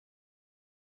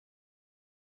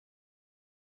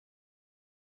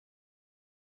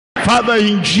Father,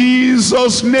 in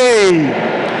Jesus' name,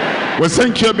 we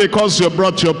thank you because you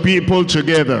brought your people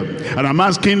together. And I'm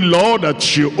asking, Lord,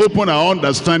 that you open our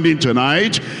understanding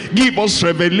tonight. Give us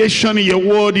revelation in your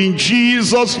word in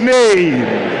Jesus' name.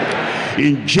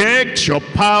 Inject your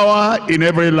power in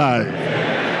every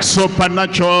life.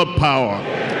 Supernatural power.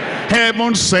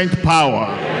 Heaven-sent power.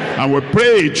 And we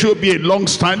pray it should be a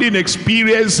long-standing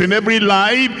experience in every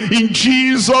life in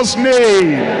Jesus'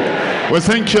 name. We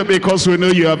thank you because we know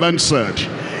you have answered.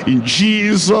 In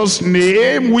Jesus'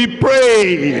 name we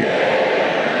pray.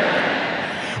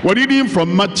 We're reading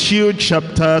from Matthew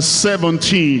chapter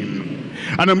 17.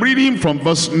 And I'm reading from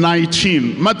verse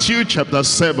 19. Matthew chapter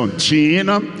 17,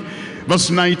 verse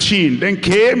 19. Then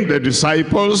came the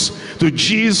disciples to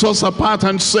Jesus apart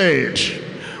and said,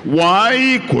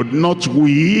 why could not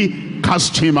we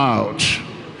cast him out?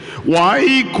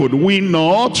 Why could we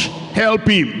not help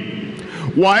him?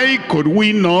 Why could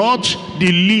we not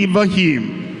deliver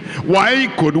him? Why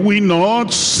could we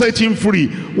not set him free?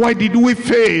 Why did we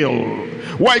fail?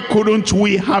 Why couldn't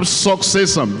we have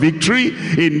success and victory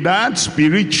in that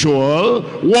spiritual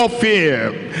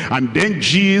warfare? And then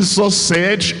Jesus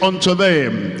said unto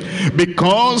them,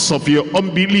 because of your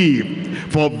unbelief,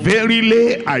 for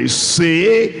verily I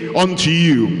say unto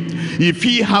you, if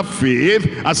ye have faith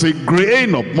as a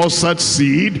grain of mustard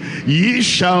seed, ye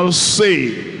shall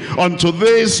say unto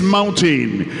this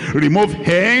mountain, remove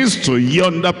hence to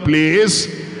yonder place,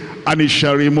 and it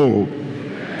shall remove.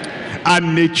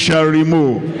 And it shall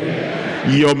remove.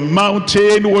 Your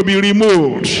mountain will be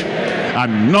removed,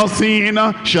 and nothing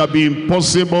shall be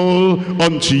impossible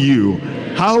unto you.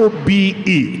 How be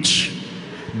it,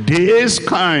 this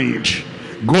kind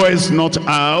goeth not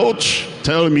out,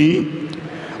 tell me,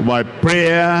 by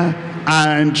prayer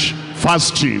and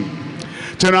fasting.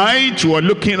 Tonight we are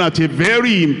looking at a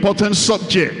very important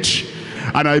subject,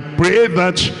 and I pray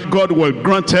that God will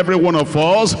grant every one of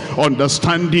us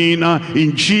understanding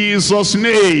in Jesus'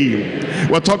 name.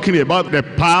 We're talking about the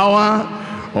power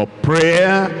of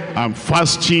prayer and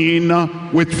fasting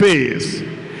with faith.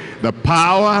 The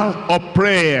power of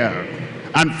prayer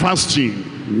and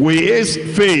fasting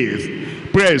with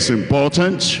faith. Prayer is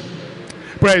important.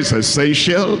 Prayer is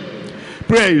essential.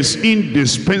 Prayer is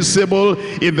indispensable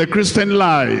in the Christian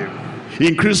life,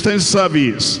 in Christian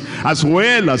service, as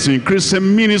well as in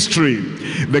Christian ministry.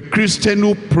 The Christian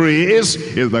who prays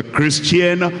is the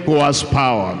Christian who has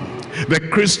power. The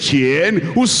Christian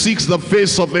who seeks the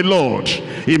face of the Lord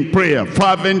in prayer,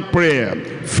 fervent prayer,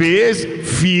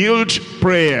 faith-filled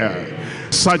prayer,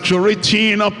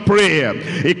 saturating prayer,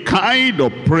 a kind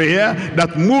of prayer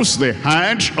that moves the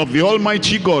hand of the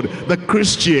Almighty God. The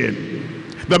Christian,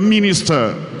 the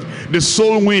minister, the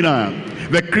soul winner,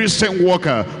 the Christian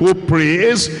worker who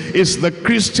prays is the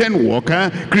Christian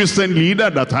worker, Christian leader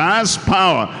that has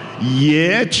power.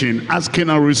 Yet in asking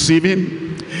and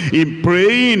receiving, in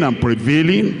praying and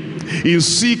prevailing, in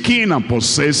seeking and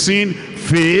possessing,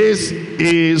 faith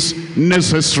is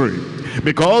necessary.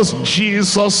 Because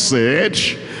Jesus said,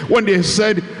 when they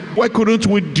said, why couldn't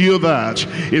we do that?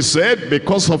 He said,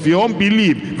 because of your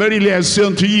unbelief, verily I say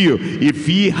unto you, if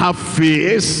ye have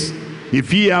faith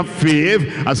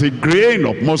as a grain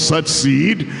of mustard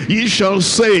seed, ye shall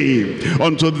say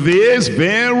unto this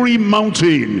very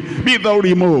mountain, be thou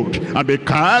removed and be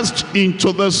cast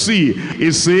into the sea.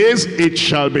 It says, it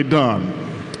shall be done,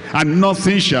 and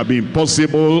nothing shall be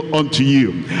impossible unto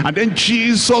you. And then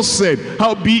Jesus said,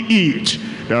 how be it?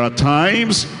 There are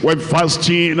times when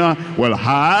fasting will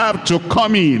have to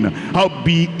come in. How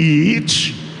be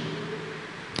it,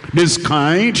 this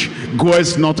kind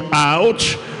goeth not out,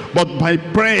 but by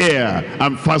prayer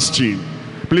and fasting.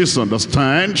 Please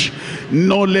understand,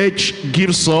 knowledge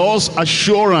gives us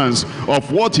assurance of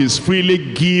what is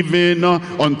freely given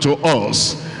unto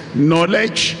us.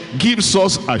 Knowledge gives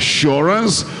us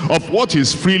assurance of what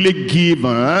is freely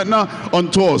given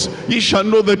unto us. Ye shall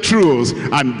know the truth,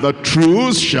 and the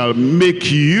truth shall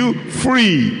make you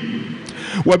free.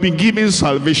 We've been given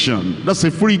salvation. That's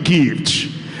a free gift.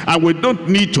 And we don't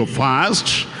need to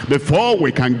fast before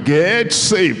we can get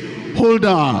saved. Hold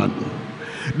on.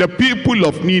 The people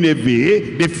of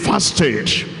Nineveh, they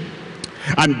fasted.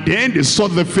 And then they sought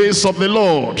the face of the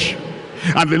Lord.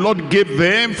 And the Lord gave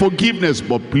them forgiveness.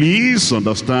 But please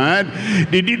understand,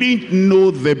 they didn't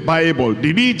know the Bible.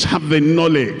 They didn't have the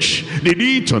knowledge. They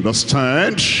didn't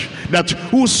understand that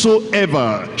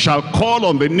whosoever shall call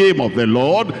on the name of the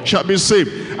Lord shall be saved.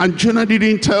 And Jonah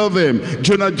didn't tell them.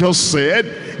 Jonah just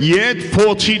said, yet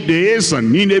 40 days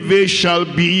and Nineveh shall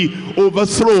be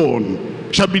overthrown.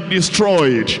 shall be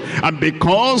destroyed. And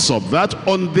because of that,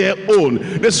 on their own,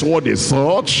 this is what they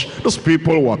thought. Those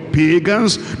people were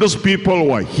pagans. Those people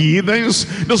were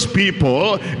heathens. Those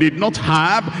people did not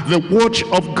have the word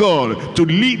of God to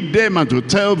lead them and to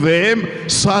tell them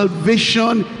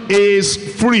salvation is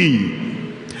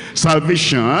free.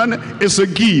 Salvation is a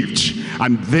gift.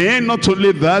 And then not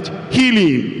only that,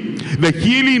 healing. The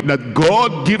healing that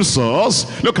God gives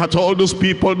us. Look at all those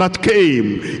people that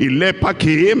came. A leper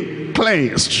came,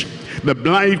 cleansed. The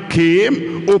blind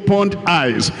came, opened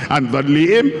eyes, and the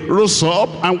lame rose up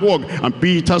and walked. And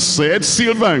Peter said,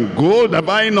 silver and gold have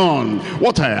I none.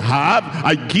 What I have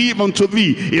I give unto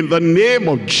thee. In the name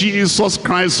of Jesus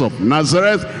Christ of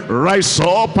Nazareth, rise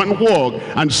up and walk.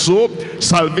 And so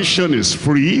salvation is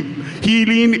free,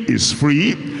 healing is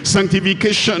free,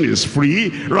 sanctification is free,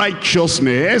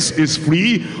 righteousness is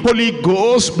free, Holy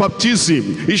Ghost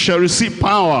baptism. He shall receive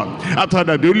power after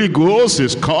that the Holy Ghost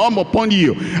is come upon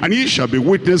you, and ye shall be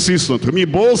witnesses unto me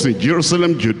both in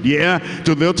Jerusalem, Judea,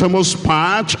 to the uttermost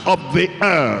part of the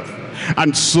earth.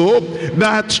 And so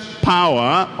that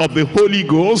power of the Holy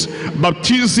Ghost,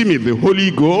 baptism in the Holy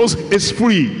Ghost, is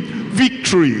free.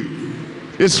 Victory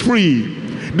is free.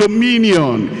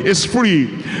 Dominion is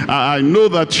free. I know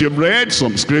that you've read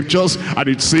some scriptures and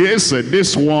it says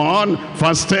this one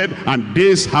fasted and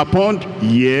this happened.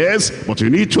 Yes, but you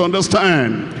need to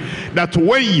understand that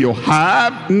when you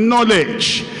have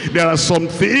knowledge, there are some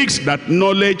things that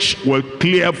knowledge will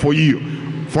clear for you.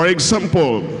 For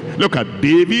example, look at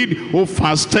David, who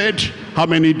fasted how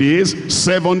many days?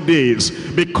 7 days,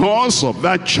 because of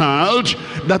that child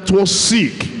that was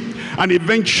sick. And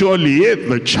eventually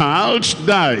the child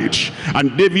died.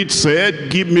 And David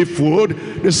said, give me food.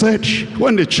 They said,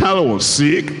 when the child was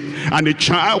sick and the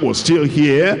child was still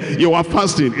here, you are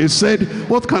fasting. He said,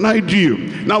 what can I do?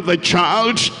 Now the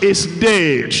child is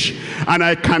dead and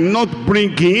I cannot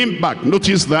bring him back.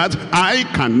 Notice that, I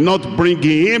cannot bring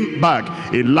him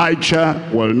back. Elijah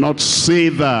will not say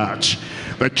that.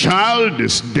 The child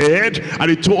is dead,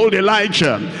 and he told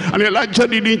Elijah. And Elijah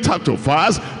didn't have to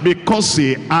fast because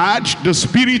he had the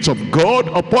Spirit of God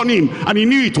upon him. And he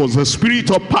knew it was the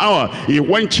Spirit of power. He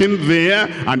went in there,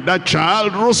 and that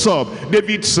child rose up.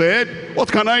 David said,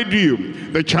 what can I do?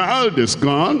 The child is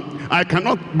gone. I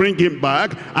cannot bring him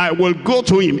back. I will go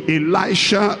to him.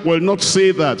 Elisha will not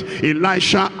say that.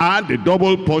 Elisha had a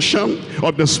double portion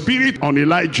of the Spirit on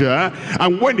Elijah.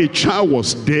 And when the child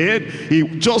was dead, he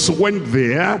just went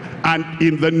there. And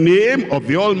in the name of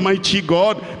the Almighty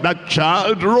God, that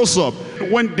child rose up.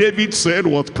 When David said,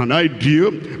 what can I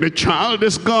do? The child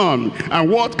is gone. And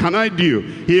what can I do?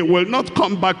 He will not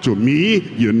come back to me.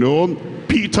 You know,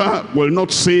 Peter will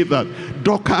not say that.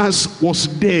 Dorcas was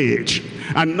dead.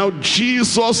 And now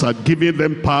Jesus had given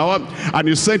them power, and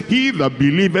he said, he that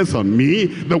believeth on me,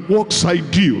 the works I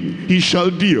do, he shall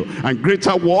do, and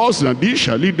greater works than these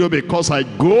shall he do, because I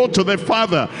go to the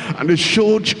Father. And he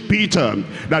showed Peter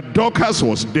that Dorcas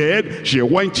was dead. She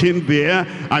went in there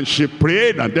and she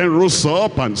prayed and then rose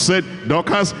up and said,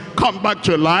 Dorcas, come back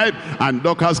to life. And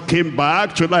Dorcas came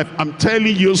back to life. I'm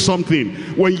telling you something.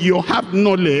 When you have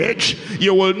knowledge,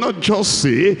 you will not just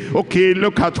say, okay,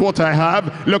 look at what I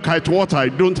have, look at what I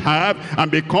don't have,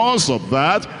 and because of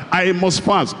that I must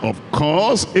fast. Of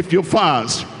course, if you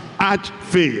fast, add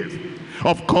faith.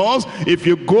 Of course, if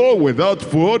you go without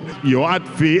food, you add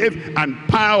faith, and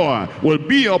power will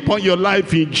be upon your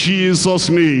life in Jesus'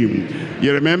 name.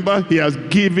 You remember, he has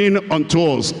given unto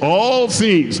us all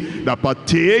things that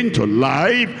pertain to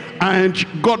life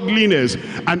and godliness.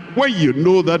 And when you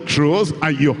know that truth,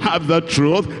 and you have that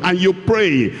truth, and you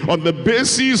pray on the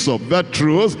basis of that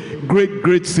truth,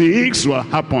 great things will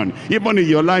happen. Even in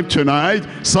your life tonight,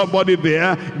 somebody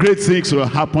there, great things will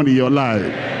happen in your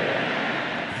life.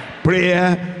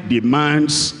 Prayer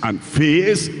demands and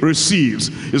faith receives.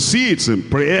 You see, it's in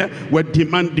prayer we're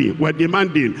demanding,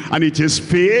 and it is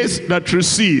faith that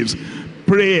receives.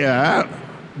 Prayer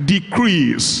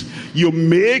decrees. You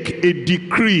make a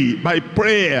decree by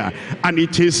prayer, and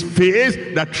it is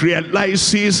faith that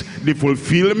realizes the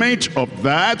fulfillment of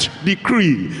that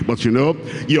decree. But you know,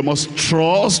 you must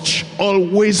trust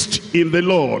always in the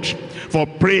Lord for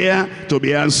prayer to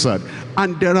be answered.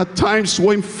 And there are times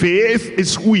when faith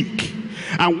is weak.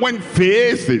 And when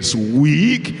faith is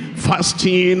weak,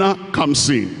 fasting comes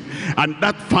in. And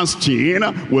that fasting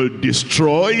will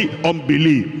destroy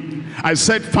unbelief. I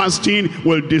said fasting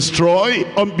will destroy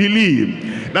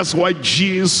unbelief. That's why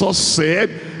Jesus said,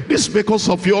 this is because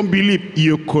of your unbelief.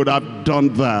 You could have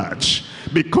done that.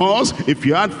 Because if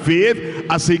you had faith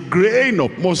as a grain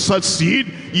of mustard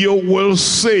seed, you will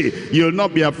say, you'll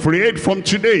not be afraid from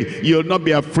today. You'll not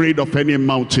be afraid of any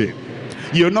mountain.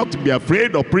 You're not to be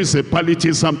afraid of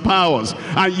principalities and powers.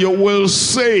 And you will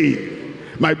say,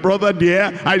 my brother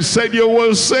there, I said you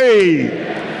will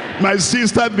say. My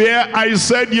sister there, I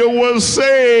said you will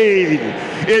say.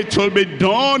 It will be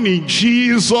done in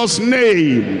Jesus'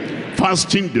 name.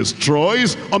 Fasting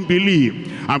destroys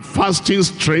unbelief, and fasting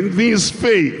strengthens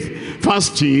faith.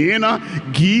 Fasting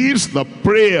gives the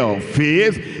prayer of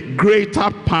faith greater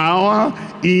power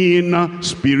in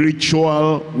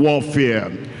spiritual warfare.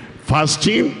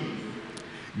 Fasting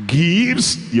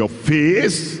gives your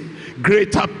faith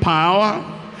greater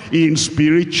power in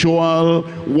spiritual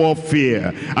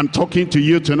warfare. I'm talking to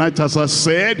you tonight, as I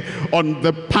said, on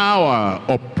the power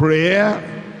of prayer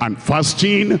and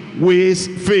fasting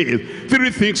with faith.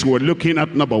 Three things we're looking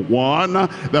at. Number one,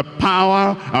 the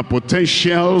power and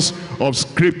potentials of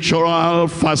scriptural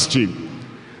fasting.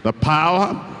 The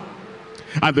power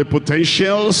and the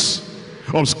potentials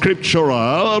of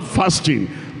scriptural fasting.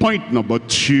 Point number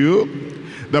two,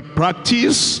 the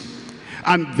practice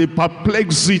and the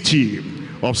perplexity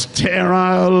of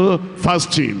sterile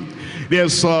fasting.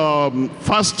 There's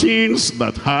fastings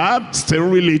that have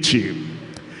sterility,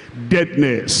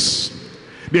 deadness.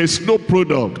 There's no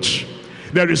product.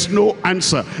 There is no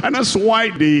answer. And that's why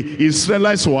the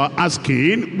Israelites were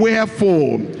asking,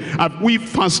 wherefore have we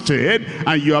fasted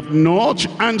and you have not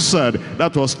answered?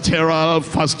 That was sterile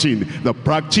fasting. The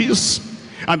practice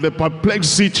and the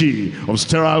perplexity of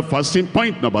sterile fasting.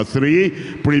 Point number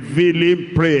three,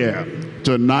 prevailing prayer.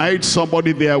 Tonight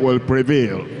somebody there will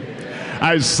prevail.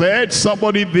 I said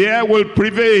somebody there will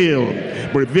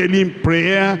prevail. Prevailing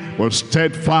prayer with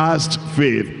steadfast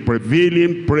faith.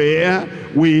 Prevailing prayer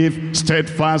with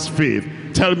steadfast faith.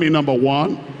 Tell me number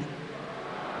one.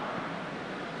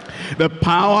 The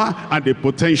power and the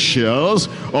potentials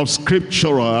of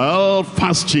scriptural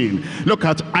fasting. Look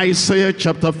at Isaiah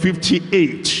chapter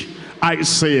 58.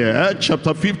 Isaiah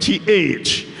chapter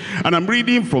 58. And I'm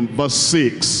reading from verse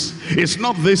 6. Is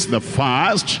not this the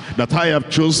fast that I have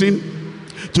chosen,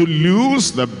 to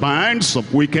loose the bands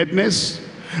of wickedness,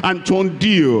 and to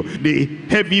undo the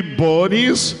heavy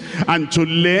bodies, and to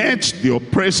let the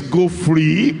oppressed go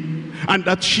free, and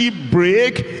that she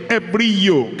break every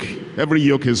yoke? Every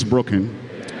yoke is broken.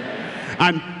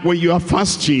 And when you are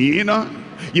fasting,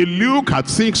 you look at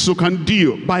things you can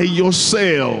do by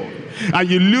yourself. And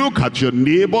you look at your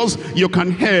neighbors, you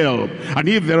can help. And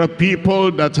if there are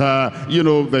people that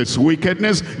there's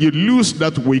wickedness, you lose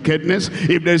that wickedness.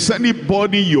 If there's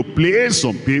anybody you place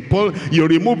on people, you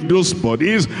remove those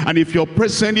bodies. And if you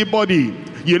oppress anybody,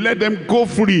 you let them go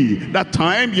free. That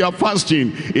time you are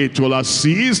fasting, it will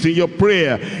assist in your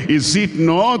prayer. Is it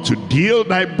not to deal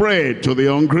thy bread to the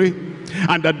hungry,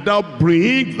 and that thou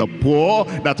bring the poor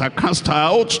that are cast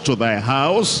out to thy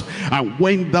house? And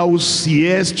when thou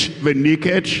seest the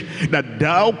naked, that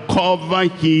thou cover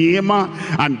him,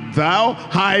 and thou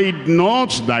hide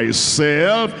not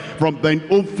thyself from thine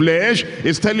own flesh.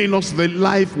 Is telling us the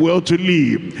life we ought to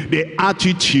live, the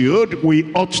attitude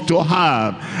we ought to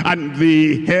have, and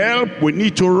the help we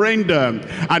need to render,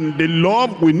 and the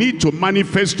love we need to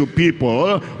manifest to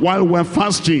people while we're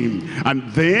fasting. And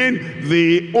then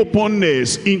the openness,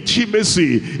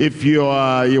 intimacy. If you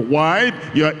are a wife,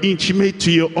 you are intimate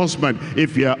to your husband.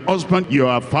 If you are a husband, you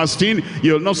are fasting.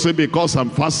 You'll not say because I'm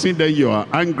fasting then you are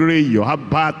angry, you have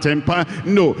bad temper.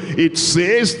 No, it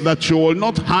says that you will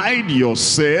not hide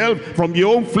yourself from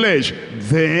your own flesh.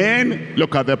 Then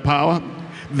look at the power.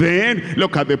 Then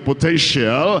look at the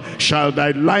potential. Shall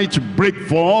thy light break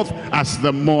forth as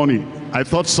the morning? I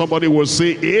thought somebody would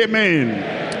say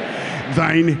amen.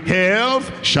 Thine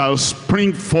health shall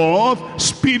spring forth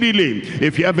speedily.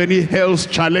 If you have any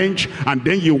health challenge and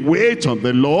then you wait on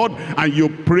the Lord and you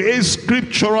pray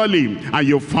scripturally and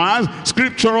you fast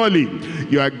scripturally,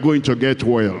 you are going to get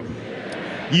well.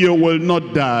 You will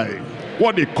not die.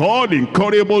 What they call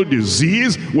incurable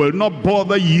disease will not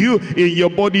bother you in your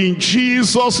body in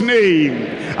Jesus' name.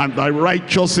 And thy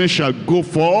righteousness shall go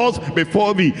forth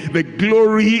before thee. The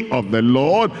glory of the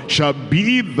Lord shall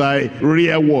be thy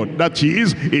reward. That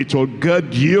is, it will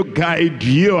guard you, guide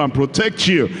you, and protect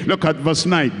you. Look at verse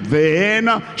 9.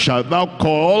 Then shalt thou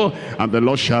call, and the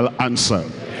Lord shall answer.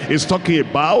 It's talking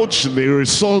about the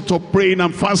result of praying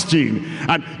and fasting.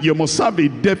 And you must have a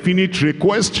definite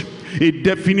request, a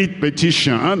definite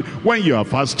petition when you are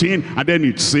fasting. And then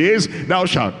it says, thou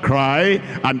shalt cry,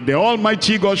 and the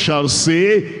Almighty God shall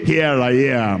say, here I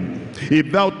am.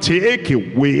 If thou take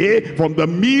away from the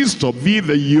midst of thee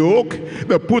the yoke,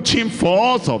 the putting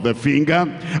forth of the finger,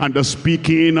 and the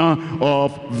speaking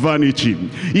of vanity.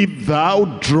 If thou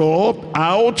draw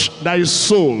out thy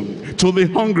soul to the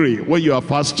hungry. When you are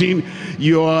fasting,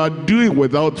 you are doing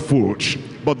without food.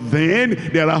 But then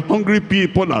there are hungry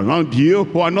people around you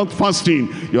who are not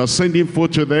fasting. You are sending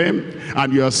food to them,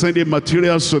 and you are sending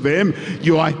materials to them.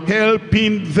 You are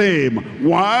helping them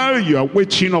while you are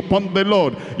waiting upon the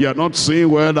Lord. You are not saying,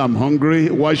 well, I'm hungry.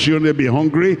 Why shouldn't I be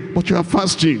hungry? But you are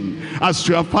fasting. As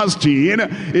you are fasting,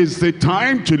 it's the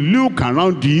time to look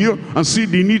around you and see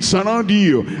the needs around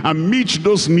you and meet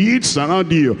those needs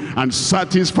around you and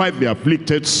satisfy the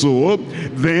afflicted soul.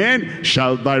 Then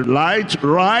shall thy light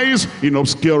rise in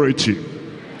obscurity.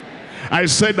 I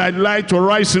said thy light will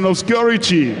rise in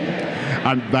obscurity,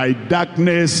 and thy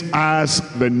darkness as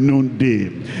the noonday.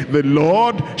 The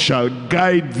Lord shall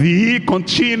guide thee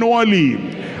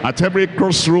continually. At every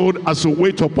crossroad, as you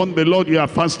wait upon the Lord, you are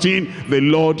fasting, the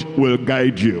Lord will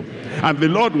guide you. And the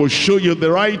Lord will show you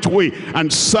the right way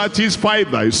and satisfy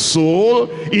thy soul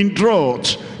in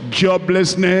drought.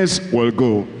 Joblessness will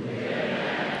go.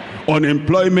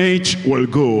 Unemployment will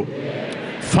go.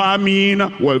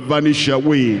 Famine will vanish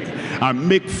away. And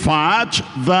make fat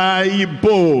thy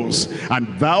bowls,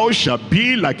 and thou shalt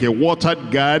be like a watered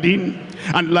garden,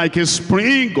 and like a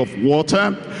spring of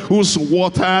water, whose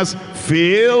waters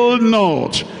fail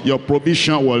not. Your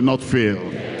provision will not fail.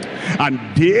 And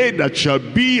they that shall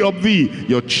be of thee,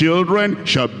 your children,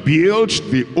 shall build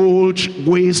the old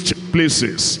waste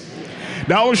places.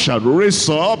 Thou shalt raise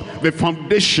up the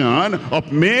foundation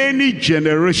of many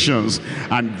generations,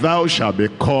 and thou shalt be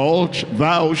called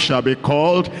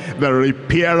the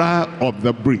repairer of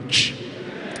the breach,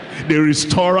 the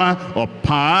restorer of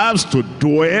paths to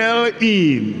dwell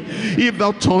in. If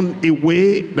thou turn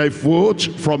away thy foot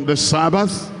from the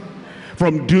Sabbath,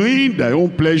 from doing thy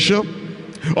own pleasure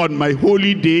on my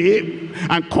holy day,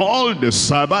 and call the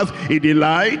Sabbath a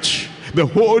delight, the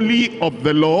holy of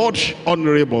the Lord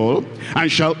honorable,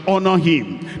 and shall honor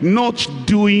him, not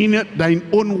doing thine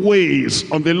own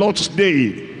ways on the Lord's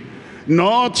day,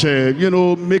 not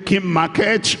making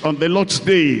market on the Lord's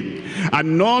day,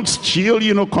 and not still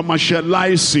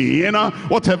commercializing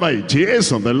whatever it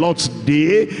is on the Lord's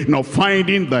day, not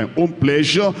finding thy own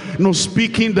pleasure, not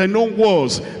speaking thine own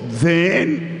words.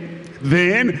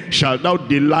 Then shalt thou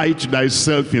delight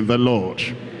thyself in the Lord,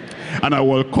 and I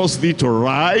will cause thee to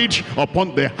ride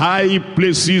upon the high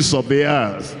places of the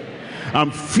earth,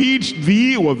 and feed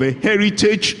thee with the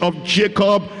heritage of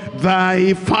Jacob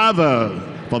thy father.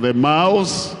 For the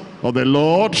mouth of the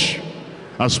Lord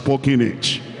has spoken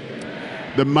it.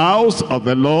 The mouth of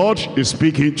the Lord is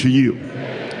speaking to you.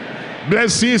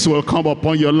 Blessings will come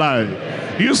upon your life.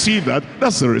 You see that?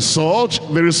 That's the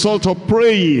result of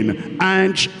praying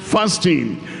and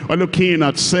fasting. We're looking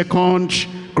at 2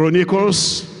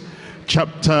 Chronicles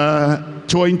chapter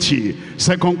 20.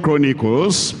 2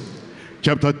 Chronicles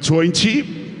chapter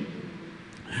 20.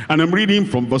 And I'm reading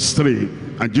from verse 3.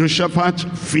 And Jehoshaphat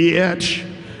feared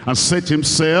and set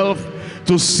himself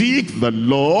to seek the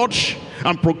Lord,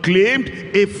 and proclaimed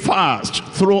a fast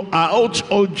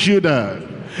throughout all Judah.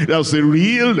 There's a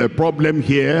real problem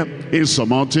here,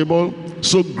 insurmountable,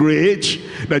 so great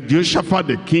that Jehoshaphat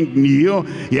the king knew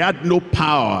he had no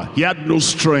power, he had no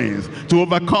strength to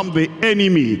overcome the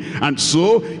enemy, and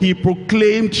so he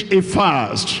proclaimed a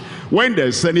fast. When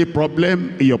there's any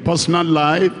problem in your personal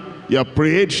life, you have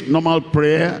prayed normal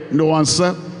prayer, no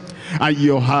answer, and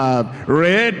you have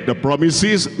read the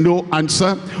promises, no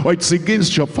answer, or it's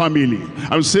against your family,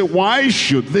 I will say, why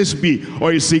should this be?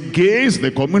 Or it's against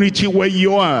the community where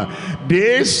you are.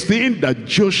 This thing that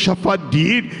Jehoshaphat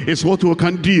did is what we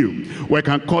can do. We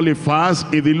can call a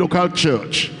fast in the local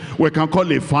church. We can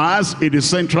call a fast in the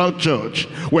central church.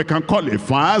 We can call a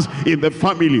fast in the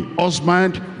family.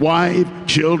 Husband, wife,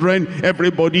 children,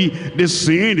 everybody. This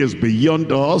sin is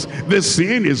beyond us. This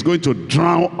sin is going to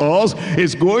drown us.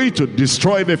 It's going to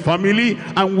destroy the family.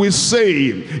 And we say,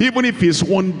 even if it's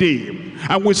one day,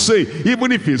 and we say,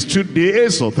 even if it's 2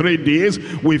 days or 3 days,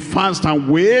 we fast and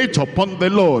wait upon the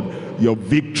Lord. Your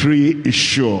victory is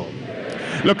sure.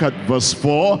 Look at verse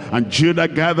 4. And Judah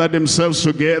gathered themselves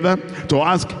together to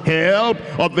ask help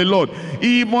of the Lord,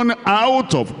 even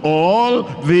out of all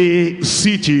the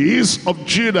cities of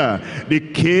Judah. They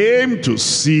came to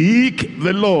seek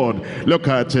the Lord. Look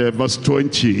at verse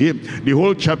 20. The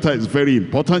whole chapter is very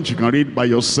important. You can read by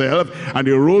yourself. And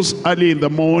they rose early in the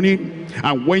morning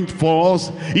and went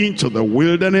forth into the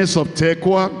wilderness of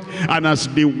Tekoa. And as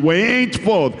they went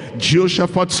forth,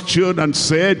 Jehoshaphat stood and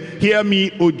said, hear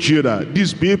me, O Judah,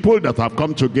 these people that have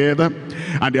come together,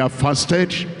 and they have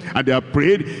fasted, And they have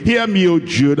prayed, hear me, O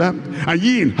Judah, and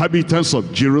ye inhabitants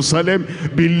of Jerusalem,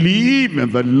 believe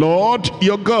in the Lord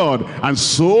your God, and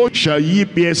so shall ye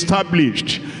be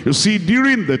established. You see,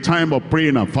 during the time of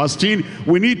praying and fasting,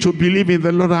 we need to believe in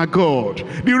the Lord our God.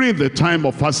 During the time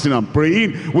of fasting and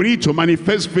praying, we need to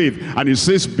manifest faith. And it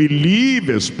says, believe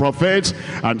his prophets,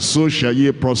 and so shall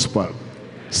ye prosper.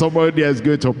 Somebody is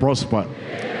going to prosper.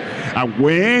 And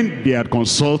when they had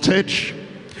consulted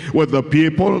with the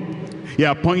people, he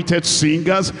appointed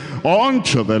singers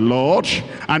unto the Lord,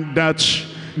 and that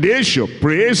they should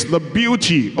praise the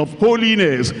beauty of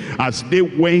holiness as they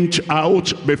went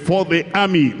out before the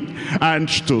army, and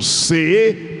to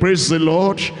say, praise the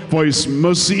Lord, for his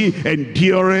mercy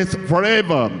endureth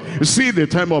forever. You see, the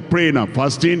time of praying and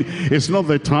fasting is not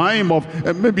the time of,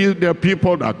 maybe there are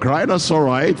people that cry, that's all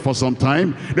right for some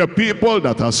time. There are people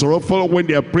that are sorrowful when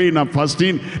they are praying and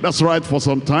fasting, that's right for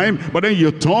some time. But then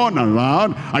you turn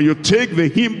around and you take the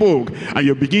hymn book and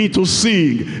you begin to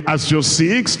sing. As you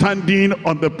sing, standing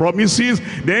on the promises,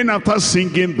 then after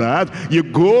singing that, you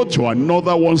go to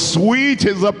another one. Sweet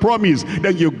is the promise.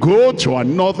 Then you go to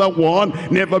another one.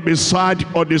 Never be sad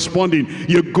or desponding.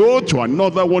 You go to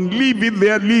another one, leave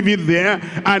it there,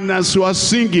 and as you are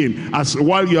singing, as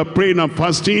while you are praying and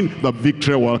fasting, the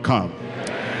victory will come.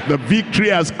 The victory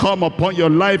has come upon your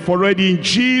life already in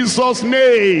Jesus'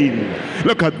 name.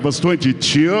 Look at verse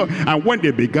 22. And when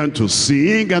they began to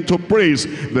sing and to praise,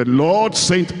 the Lord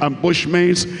sent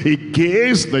ambushments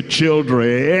against the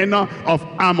children of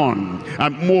Ammon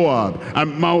and Moab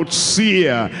and Mount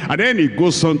Seir. And then he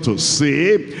goes on to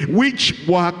say, which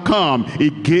were come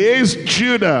against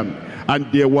Judah, and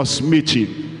there was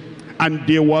meeting, and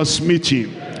there was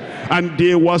meeting, and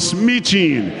there was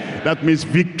meeting. That means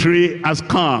victory has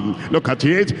come. Look at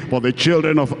it. For the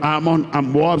children of Ammon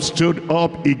and Moab stood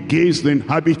up against the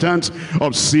inhabitants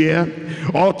of Seir,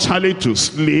 utterly to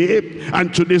slay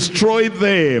and to destroy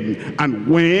them. And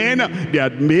when they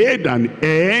had made an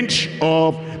end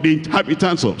of the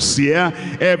inhabitants of Seir,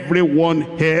 everyone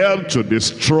held to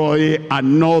destroy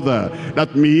another.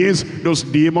 That means those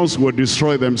demons will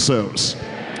destroy themselves.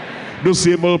 Those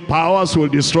evil powers will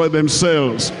destroy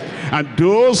themselves. And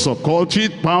those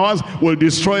occultic powers will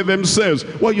destroy themselves.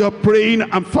 Well, you're praying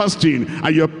and fasting,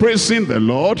 and you're praising the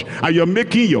Lord, and you're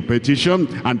making your petition,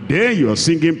 and then you're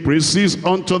singing praises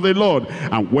unto the Lord.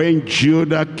 And when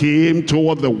Judah came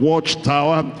toward the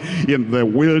watchtower in the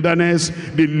wilderness,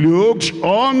 they looked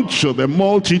unto the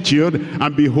multitude,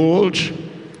 and behold,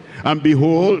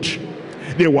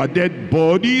 there were dead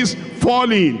bodies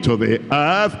falling to the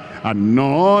earth, and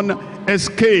none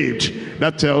escaped.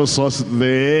 That tells us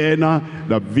then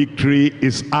that victory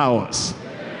is ours.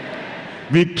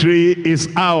 Victory is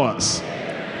ours.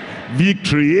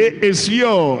 Victory is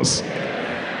yours.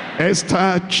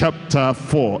 Esther chapter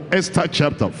 4. Esther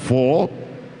chapter 4.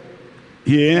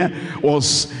 Here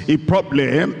was a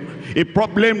problem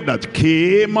that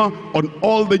came on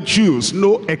all the Jews,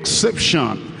 no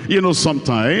exception. You know,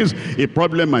 sometimes a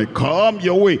problem might come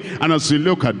your way, and as you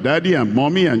look at daddy and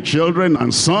mommy and children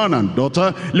and son and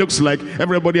daughter, looks like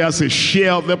everybody has a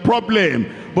share of the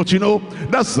problem. But you know,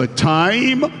 that's the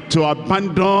time to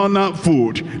abandon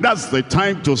food. That's the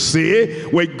time to say,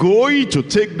 we're going to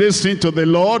take this thing to the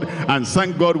Lord, and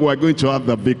thank God we're going to have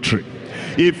the victory.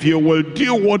 If you will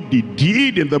do what they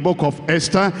did in the book of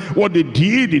Esther, what they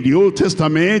did in the Old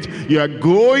Testament, you are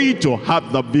going to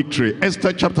have the victory.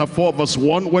 Esther chapter 4 verse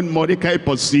 1, when Mordecai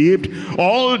perceived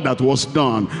all that was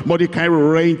done, Mordecai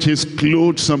rent his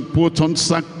clothes and put on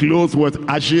sackcloth with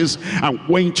ashes, and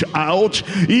went out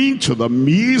into the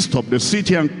midst of the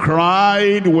city and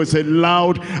cried with a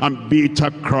loud and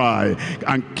bitter cry,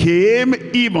 and came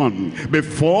even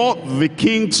before the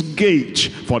king's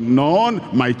gate, for none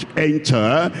might enter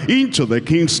into the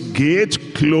king's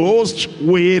gate clothed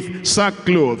with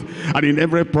sackcloth. And in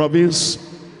every province,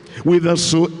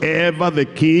 whithersoever the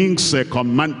king's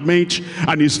commandment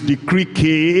and his decree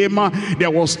came, there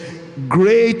was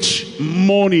great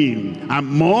mourning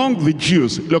among the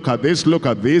Jews. Look at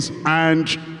this,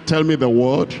 and tell me the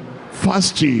word,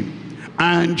 fasting.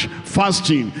 And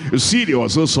fasting. You see, they were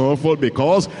so sorrowful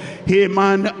because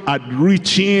Haman had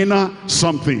written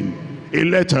something, a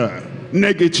letter,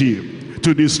 negative,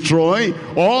 to destroy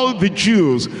all the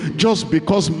Jews, just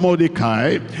because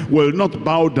Mordecai will not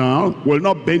bow down, will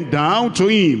not bend down to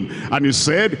him. And he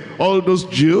said, all those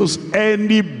Jews,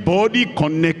 anybody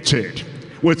connected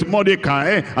with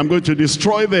Mordecai, I'm going to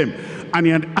destroy them. And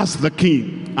he had asked the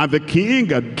king, and the king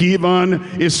had given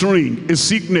his ring, a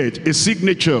signet, a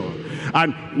signature.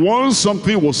 And once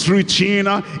something was written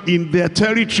in their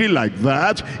territory like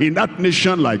that, in that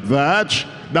nation like that,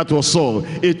 That was all.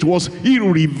 It was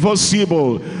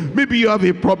irreversible. Maybe you have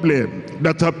a problem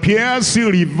that appears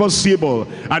irreversible,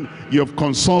 and you've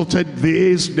consulted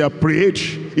this, they have prayed,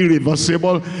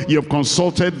 irreversible. You've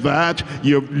consulted that,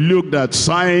 you've looked at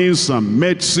science and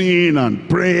medicine and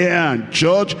prayer and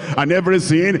church and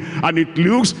everything, and it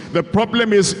looks the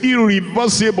problem is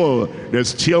irreversible. There's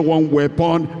still one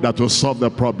weapon that will solve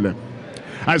the problem.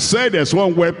 I said there's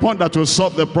one weapon that will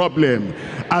solve the problem.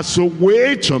 As you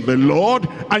wait on the Lord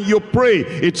and you pray,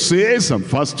 it says, and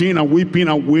fasting and weeping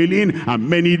and wailing, and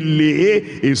many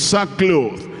lay in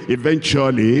sackcloth.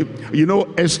 Eventually, you know,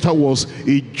 Esther was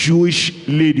a Jewish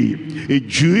lady, a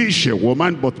Jewish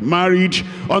woman, but married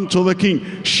unto the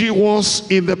king. She was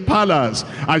in the palace,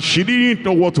 and she didn't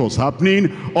know what was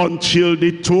happening until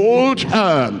they told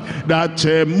her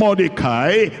that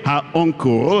Mordecai, her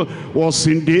uncle, was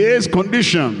in this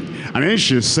condition. And then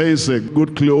she says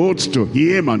good clothes to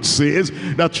him and says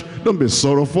that, don't be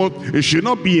sorrowful, you should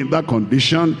not be in that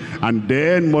condition. And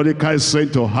then Mordecai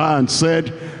said to her and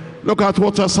said, look at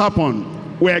what has happened.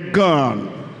 We're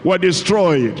gone. We're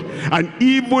destroyed. And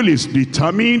evil is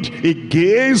determined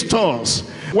against us.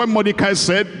 When Mordecai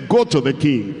said, go to the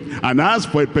king and ask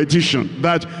for a petition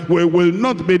that we will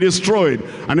not be destroyed.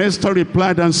 And Esther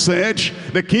replied and said,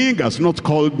 the king has not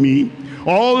called me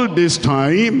all this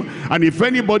time. And if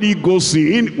anybody goes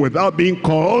in without being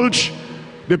called,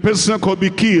 the person could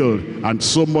be killed. And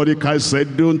so Mordecai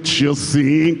said, don't you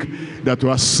think that we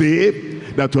are safe,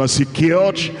 that you are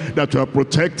secured, that you are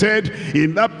protected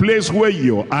in that place where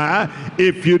you are?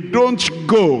 If you don't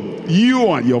go, you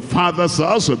and your father's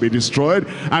house will be destroyed,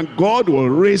 and God will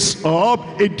raise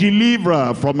up a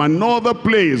deliverer from another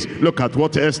place. Look at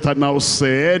what Esther now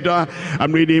said.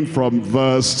 I'm reading from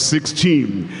verse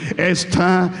 16.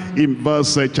 Esther in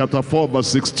verse chapter 4 verse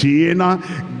 16.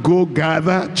 Go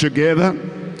gather together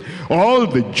all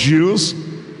the Jews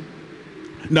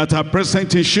that are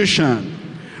present in Shushan.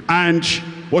 And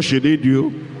what should they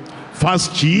do?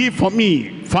 Fast ye for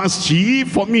me, fast ye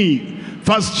for me,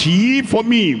 fast ye for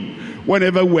me.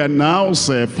 Whenever we're now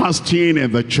fasting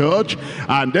in the church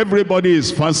and everybody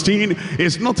is fasting,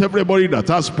 it's not everybody that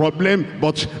has problem,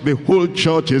 but the whole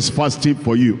church is fasting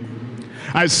for you.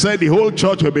 I said the whole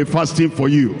church will be fasting for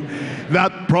you.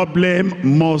 That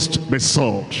problem must be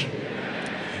solved.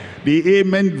 The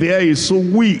amen there is so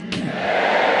weak.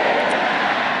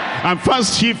 And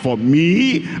fast ye for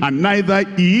me, and neither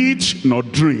eat nor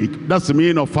drink. That's the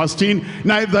meaning of fasting.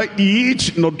 Neither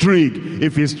eat nor drink.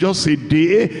 If it's just a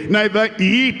day, neither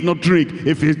eat nor drink.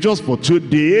 If it's just for 2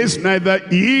 days, neither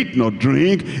eat nor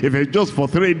drink. If it's just for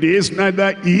 3 days,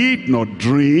 neither eat nor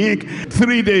drink.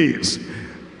 3 days,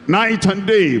 night and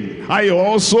day. I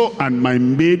also and my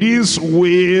maidens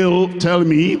will, tell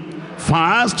me,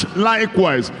 fast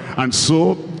likewise. And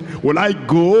so will I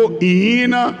go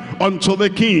in unto the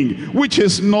king, which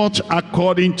is not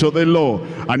according to the law.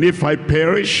 And if I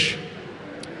perish,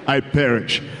 I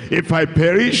perish. If I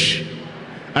perish,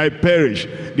 I perish.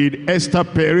 Did Esther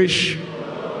perish?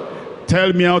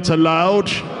 Tell me out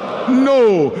aloud.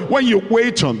 No. When you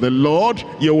wait on the Lord,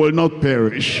 you will not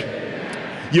perish.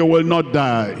 You will not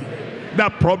die.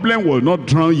 That problem will not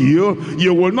drown you.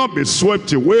 You will not be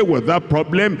swept away with that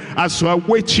problem as you are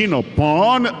waiting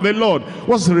upon the Lord.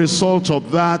 What's the result of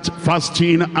that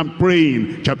fasting and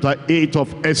praying? Chapter 8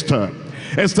 of Esther.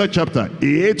 Esther chapter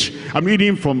 8, I'm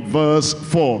reading from verse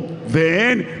 4.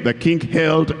 Then the king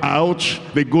held out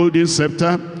the golden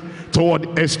scepter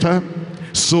toward Esther.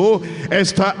 So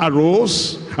Esther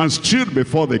arose and stood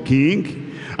before the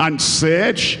king and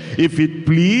said, if it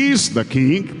please the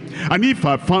king, and if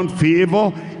I found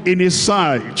favor in his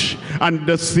sight, and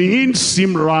the thing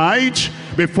seemed right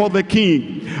before the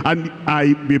king, and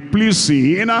I be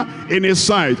pleasing in his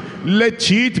sight, let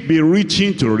it be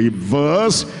written to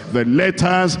reverse the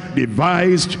letters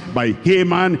devised by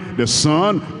Haman, the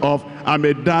son of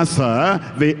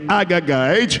Hammedatha, the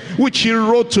Agagite, which he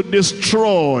wrote to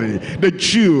destroy the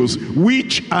Jews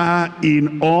which are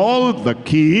in all the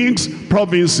king's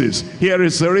provinces. Here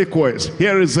is a request.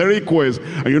 Here is a request.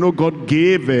 And you know, God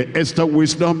gave Esther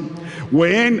wisdom.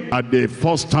 When at the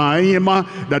first time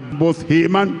that both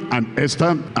Haman and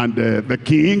Esther and the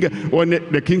king, when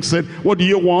the king said, what do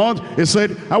you want? He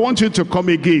said, I want you to come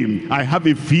again. I have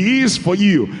a feast for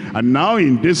you. And now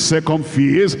in this second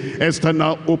feast, Esther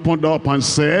now opened up and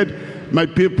said, my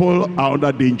people are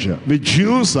under danger. The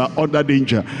Jews are under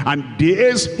danger. And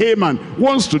this Haman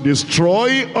wants to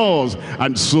destroy us.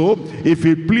 And so, if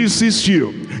it pleases you,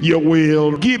 you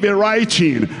will give a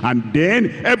writing. And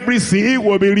then everything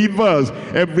will be reversed.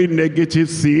 Every negative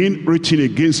thing written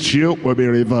against you will be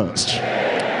reversed.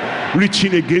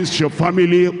 Reaching against your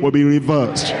family will be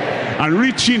reversed. and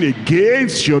reaching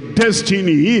against your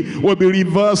destiny will be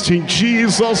reversed in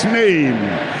Jesus' name.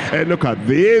 And look at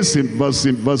this in verse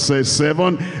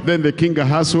 7. Then the king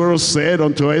Ahasuerus said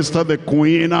unto Esther the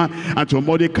queen and to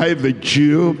Mordecai the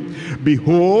Jew,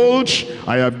 behold,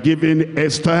 I have given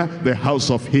Esther the house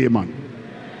of Haman,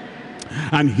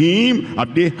 and him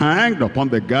have they hanged upon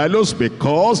the gallows,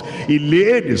 because he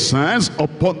laid his hands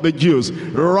upon the Jews.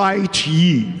 Write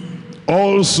ye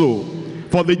also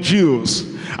for the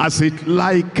Jews, as it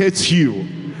liketh you.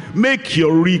 Make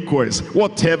your request,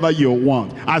 whatever you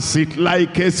want, as it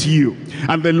liketh you.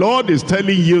 And the Lord is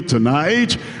telling you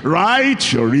tonight,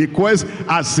 write your request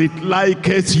as it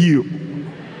liketh you.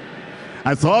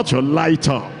 I thought you'll light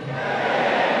up.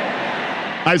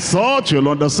 I thought you'll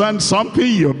understand something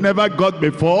you've never got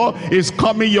before is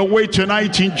coming your way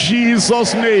tonight in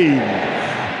Jesus' name.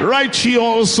 Write ye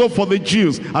also for the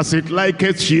Jews, as it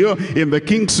liketh you, in the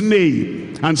king's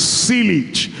name, and seal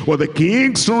it with the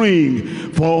king's ring.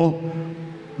 For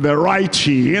the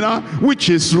writing which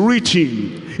is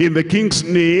written in the king's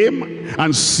name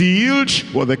and sealed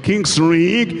with the king's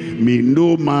ring may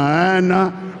no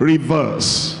man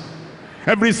reverse.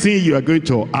 Everything you are going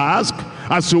to ask,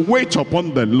 as you wait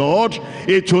upon the Lord,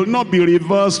 it will not be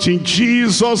reversed in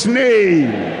Jesus'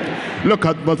 name. Look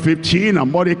at verse 15.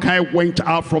 And Mordecai went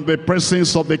out from the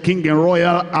presence of the king in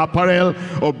royal apparel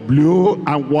of blue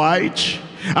and white,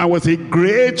 and with a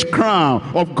great crown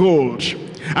of gold,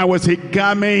 and with a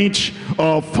garment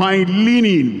of fine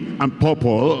linen and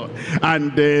purple.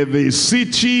 And the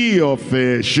city of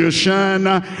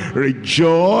Shushan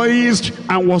rejoiced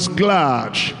and was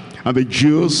glad. And the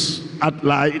Jews had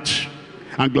light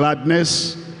and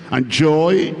gladness and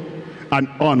joy and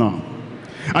honor.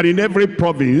 And in every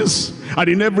province and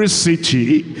in every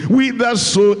city,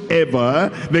 whithersoever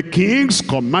the king's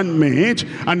commandment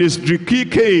and his decree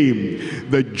came,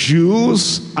 the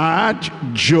Jews had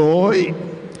joy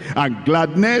and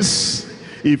gladness,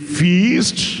 a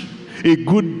feast, a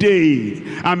good day.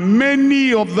 And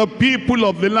many of the people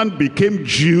of the land became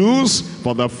Jews,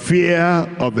 for the fear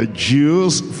of the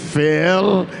Jews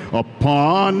fell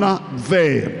upon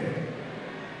them.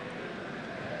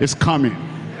 It's coming.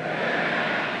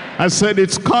 I said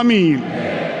it's coming.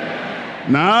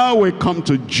 Now we come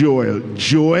to Joel.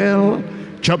 Joel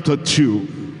chapter 2.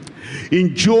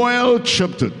 In Joel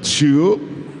chapter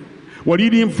 2, we're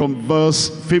reading from verse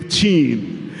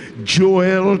 15.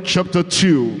 Joel chapter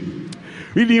 2.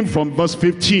 Reading from verse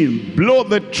 15. Blow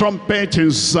the trumpet in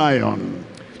Zion.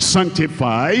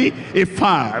 Sanctify a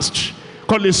fast.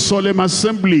 Call a solemn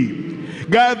assembly.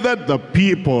 Gather the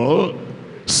people.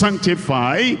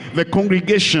 Sanctify the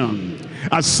congregation.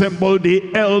 Assemble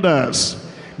the elders,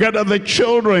 gather the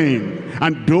children,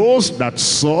 and those that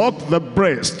suck the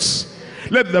breasts.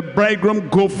 Let the bridegroom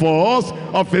go forth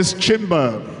of his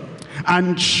chamber,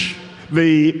 and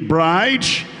the bride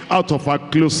out of her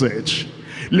closet.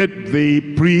 Let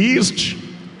the priest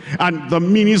and the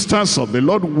ministers of the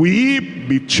Lord weep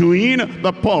between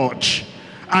the porch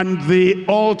and the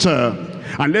altar,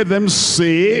 and let them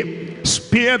say,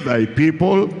 spare thy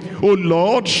people, O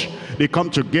Lord. They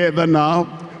come together now,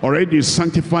 already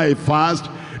sanctify a fast,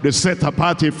 they set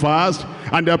apart a fast,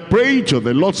 and they're praying to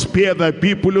the Lord, spare thy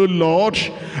people, O Lord,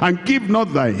 and give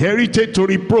not thy heritage to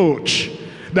reproach,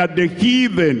 that the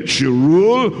heathen should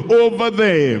rule over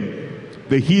them.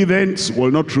 The heathens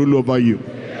will not rule over you.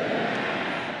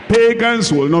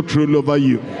 Pagans will not rule over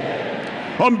you.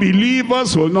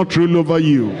 Unbelievers will not rule over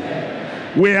you.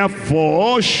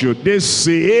 Wherefore should they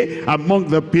say among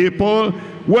the people,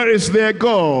 where is their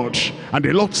God? And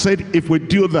the Lord said, if we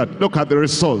do that, look at the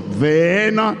result.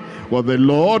 Then will the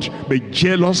Lord be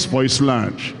jealous for his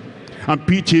land and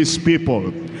pity his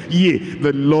people. Yea,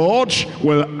 the Lord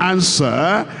will answer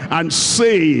and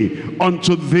say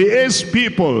unto these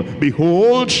people,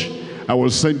 behold, I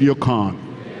will send you corn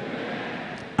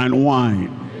and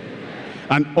wine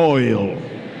and oil,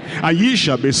 and ye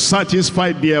shall be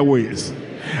satisfied therewith.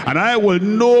 And I will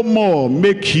no more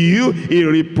make you a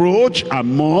reproach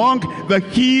among the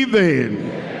heathen,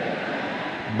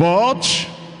 but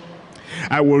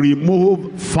I will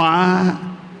remove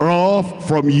far off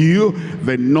from you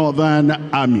the northern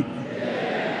army.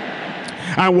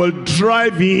 I will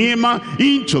drive him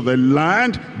into the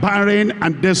land barren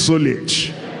and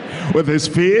desolate, with his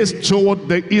face toward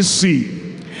the east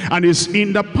sea, and his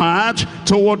inner part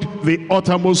toward the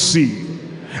uttermost sea.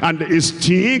 And his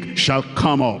stink shall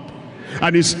come up,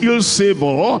 and his ill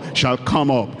savor shall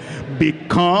come up,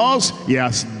 because he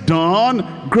has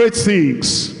done great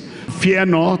things. Fear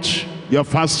not, you're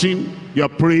fasting, you're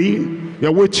praying,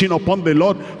 you're waiting upon the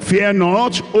Lord. Fear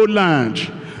not, O land,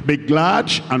 be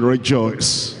glad and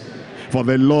rejoice. For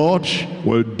the Lord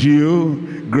will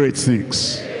do great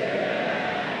things.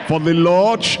 For the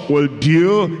Lord will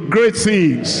do great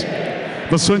things.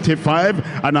 Verse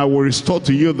 25, and I will restore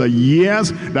to you the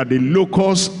years that the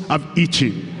locusts have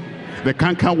eaten, the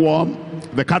cankerworm,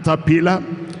 the caterpillar,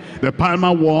 the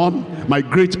palmer worm, my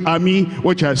great army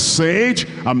which I sent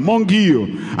among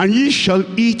you, and ye shall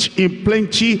eat in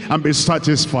plenty and be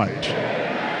satisfied.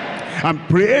 And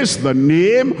praise the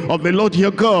name of the Lord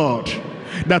your God,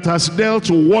 that has dealt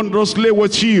wondrously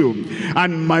with you,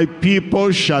 and my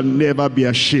people shall never be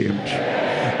ashamed.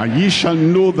 And ye shall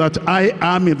know that I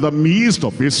am in the midst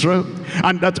of Israel,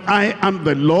 and that I am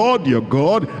the Lord your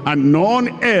God, and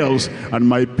none else, and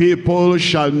my people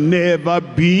shall never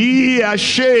be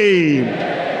ashamed.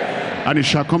 And it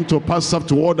shall come to pass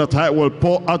afterward that I will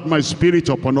pour out my spirit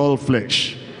upon all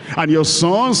flesh, and your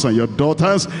sons and your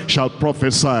daughters shall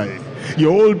prophesy.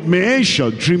 Your old men shall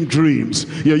dream dreams,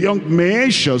 your young men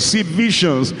shall see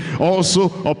visions. Also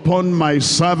upon my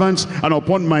servants and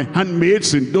upon my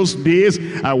handmaids in those days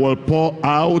I will pour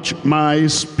out my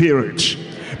spirit.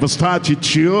 Verse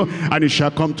 32, and it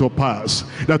shall come to pass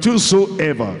that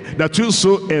whosoever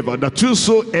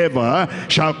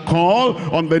shall call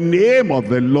on the name of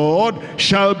the Lord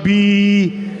shall be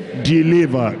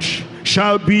delivered.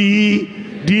 Shall be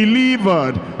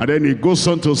delivered. And then it goes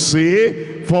on to say,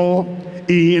 for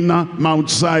in Mount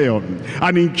Zion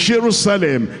and in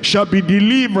Jerusalem shall be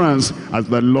deliverance, as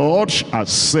the Lord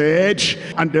has said,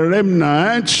 and the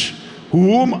remnant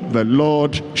whom the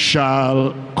Lord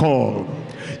shall call.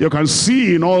 You can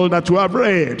see in all that we have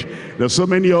read, there's so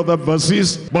many other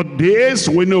verses, but this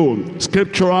we know,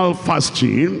 scriptural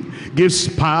fasting gives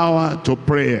power to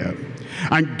prayer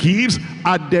and gives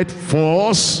added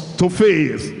force to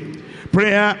faith.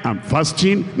 Prayer and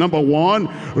fasting, number one,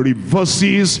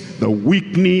 reverses the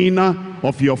weakening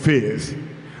of your faith.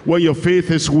 When your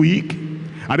faith is weak,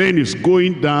 and then it's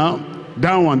going down,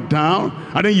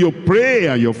 and then you pray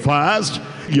and you fast,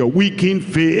 your weakened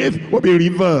faith will be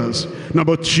reversed.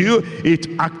 Number two, it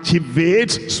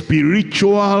activates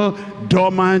spiritual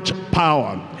dormant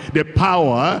power. The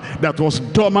power that was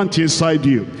dormant inside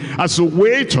you. As you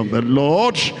wait on the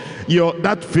Lord,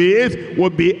 that faith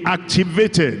will be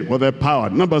activated with the power.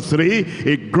 Number three,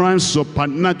 it grants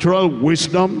supernatural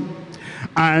wisdom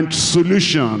and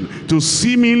solution to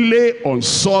seemingly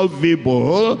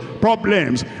unsolvable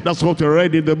problems. That's what we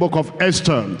read in the book of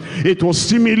Esther. It was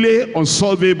seemingly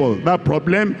unsolvable, that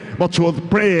problem, but with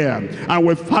prayer and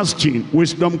with fasting,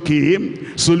 wisdom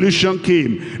came, solution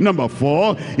came. Number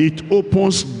four, it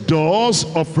opens doors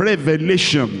of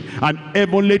revelation and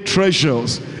heavenly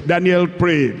treasures. Daniel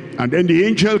prayed, and then the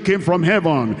angel came from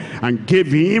heaven and gave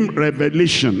him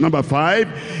revelation. Number five,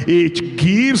 it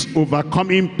gives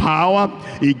overcoming power.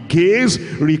 It gives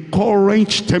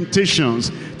recurrent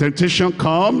temptations. Temptation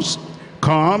comes,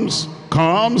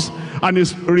 and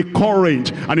it's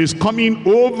recurrent, and it's coming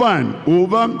over and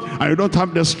over, and you don't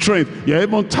have the strength. You're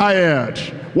even tired.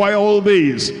 Why all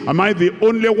this? Am I the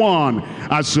only one?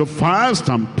 As you fast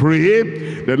and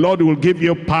pray, the Lord will give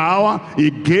you power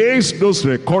against those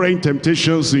recurring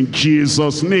temptations in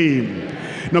Jesus' name.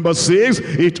 Number six,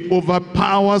 it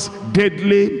overpowers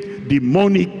deadly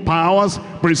demonic powers,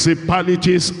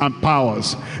 principalities and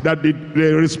powers. That the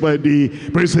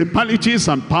principalities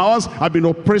and powers have been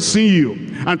oppressing you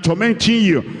and tormenting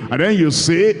you. And then you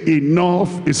say,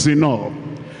 enough is enough.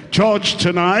 Church,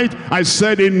 tonight, I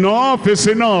said enough is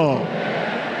enough.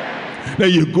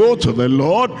 Then you go to the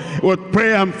Lord with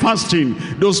prayer and fasting.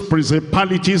 Those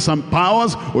principalities and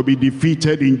powers will be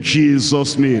defeated in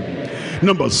Jesus' name.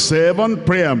 Number seven,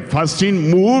 prayer and fasting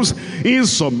moves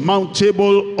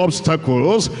insurmountable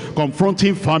obstacles,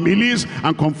 confronting families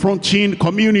and confronting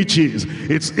communities.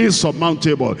 It's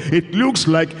insurmountable. It looks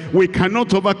like we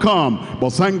cannot overcome,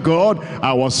 but thank God,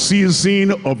 our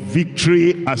season of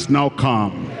victory has now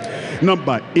come.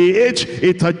 Number eight,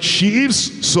 it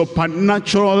achieves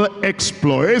supernatural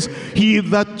exploits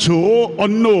hitherto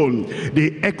unknown.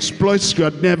 The exploits you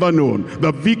have never known,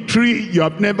 the victory you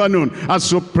have never known.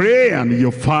 As you pray and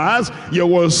you fast, you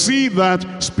will see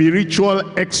that spiritual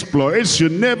exploits you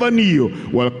never knew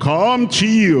will come to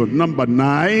you. Number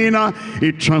nine,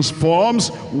 it transforms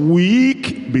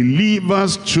weak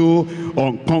believers to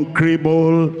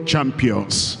unconquerable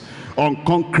champions.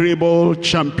 Unconquerable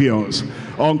champions.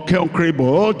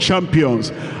 Unconquerable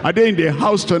champions. Are they in the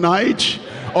house tonight?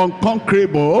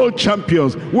 Unconquerable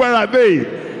champions. Where are they?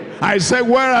 I said,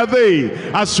 where are they?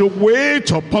 As you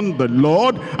wait upon the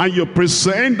Lord and you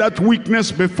present that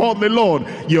weakness before the Lord,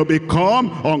 you become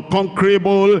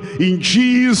unconquerable in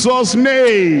Jesus'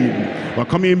 name. We're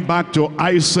coming back to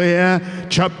Isaiah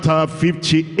chapter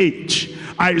 58.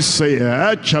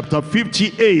 Isaiah chapter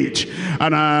 58,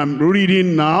 and I'm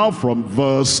reading now from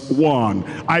verse 1.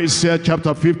 Isaiah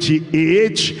chapter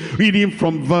 58, reading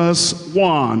from verse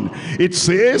 1. It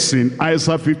says in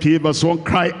Isaiah 58 verse 1,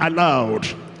 cry aloud,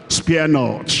 spare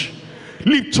not,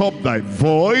 lift up thy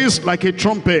voice like a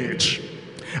trumpet,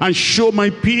 and show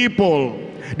my people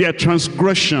their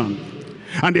transgression,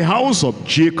 and the house of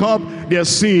Jacob their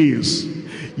sins.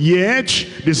 Yet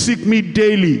they seek me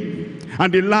daily,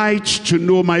 and delight to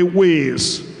know my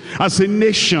ways, as a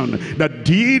nation that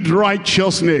did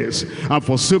righteousness, and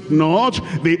forsook not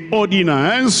the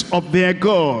ordinance of their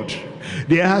God.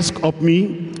 They ask of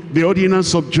me the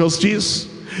ordinance of justice.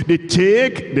 They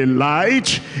take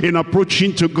delight in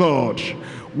approaching to God.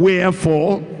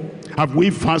 Wherefore have we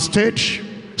fasted,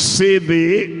 say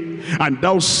they, and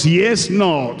thou seest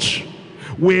not?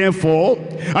 Wherefore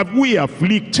have we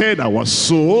afflicted our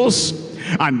souls,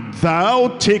 and thou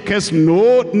takest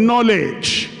no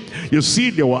knowledge? You see,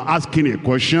 they were asking a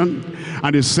question,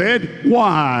 and they said,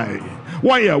 why?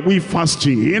 Why are we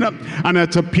fasting? And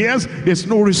it appears there's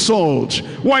no result.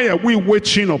 Why are we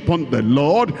waiting upon the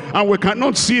Lord, and we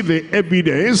cannot see the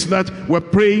evidence that we're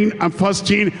praying and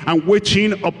fasting and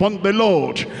waiting upon the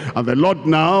Lord? And the Lord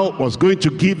now was going to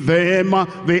give them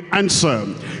the answer.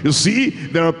 You see,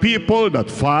 there are people that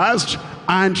fast,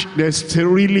 and there's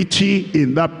sterility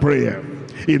in that prayer,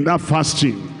 in that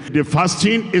fasting. The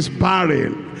fasting is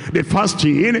barren. The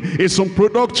fasting is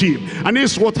unproductive. And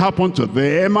this is what happened to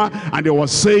them. And they were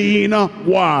saying,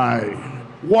 why?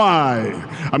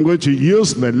 I'm going to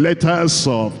use the letters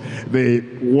of the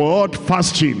word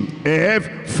fasting.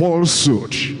 F,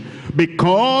 falsehood.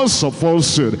 Because of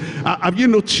falsehood. Have you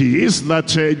noticed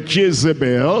that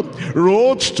Jezebel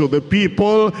wrote to the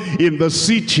people in the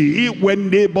city when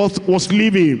Naboth was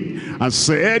living and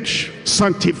said,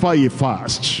 sanctify a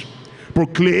fast,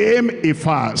 proclaim a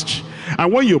fast,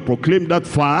 and when you proclaim that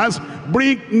fast,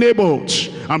 bring Naboth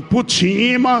and put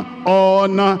him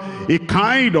on a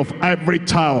kind of ivory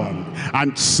tower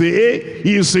and say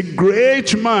he is a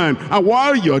great man. And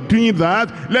while you're doing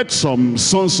that, let some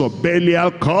sons of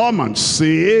Belial come and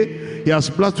say he has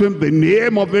blasphemed the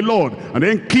name of the Lord, and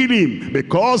then kill him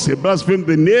because he blasphemed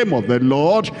the name of the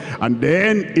Lord, and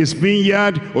then his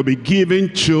vineyard will be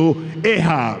given to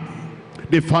Ahab.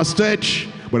 They fasted,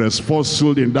 but there's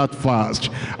falsehood in that fast.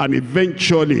 And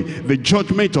eventually the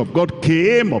judgment of God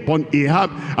came upon Ahab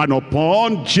and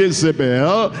upon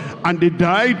Jezebel, and they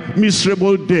died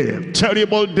miserable death,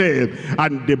 terrible death.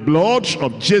 And the blood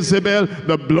of Jezebel,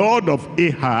 the blood of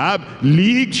Ahab,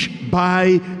 leaked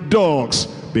by dogs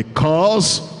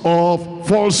because of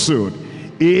falsehood.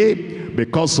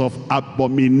 Because of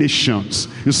abominations.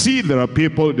 You see, there are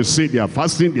people, they say they are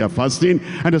fasting,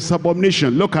 and it's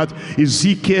abomination. Look at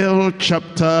Ezekiel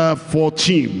chapter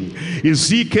 14.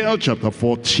 Ezekiel chapter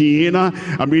 14,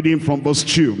 I'm reading from verse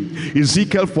 2.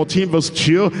 Ezekiel 14 verse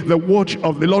 2, the word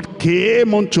of the Lord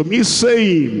came unto me,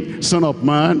 saying, Son of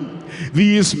man,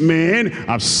 these men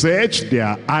have set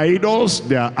their idols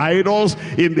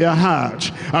in their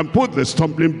heart, and put the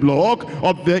stumbling block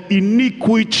of their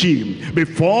iniquity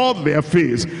before their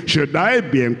face. Should I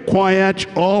be inquired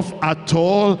of at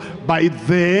all by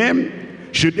them?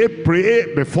 Should they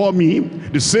pray before me?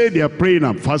 They say they are praying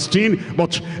and fasting,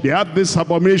 but they have this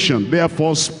abomination.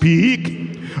 Therefore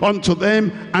speak unto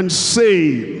them and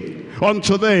say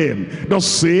unto them, thus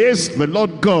says the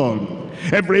Lord God,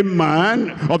 every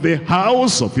man of the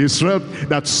house of Israel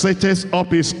that setteth up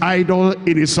his idol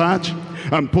in his heart,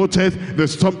 and putteth the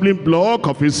stumbling block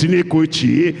of his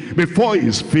iniquity before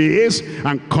his face,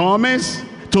 and cometh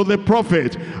to the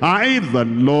prophet, I the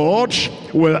Lord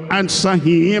will answer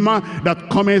him that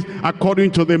cometh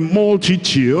according to the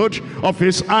multitude of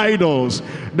his idols,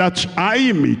 that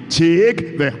I may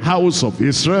take the house of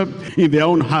Israel in their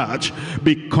own heart,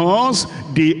 because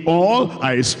they all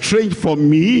are estranged from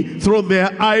me through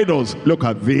their idols. Look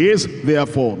at this.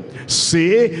 Therefore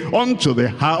say unto the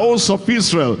house of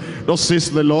Israel, thus says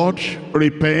the Lord,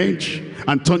 repent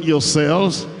and turn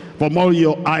yourselves from all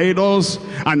your idols,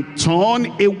 and turn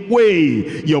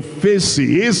away your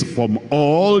faces from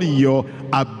all your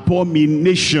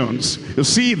abominations. You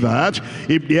see that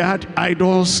if they had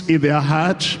idols in their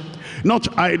heart,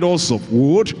 not idols of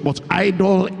wood, but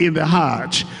idol in the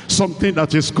heart, something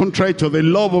that is contrary to the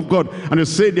love of God, and they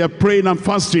say they are praying and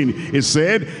fasting, he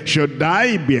said, should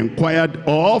I be inquired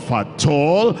of at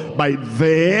all by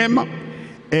them?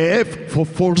 F for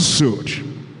falsehood,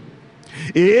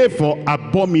 A for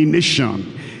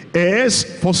abomination, S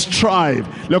for strife.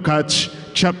 Look at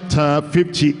chapter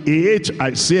 58,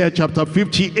 Isaiah chapter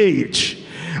 58.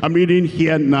 I'm reading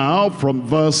here now from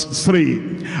verse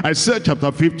 3. Isaiah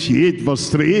chapter 58 verse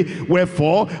 3.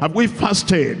 Wherefore have we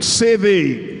fasted, say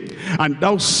they, and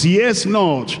thou seest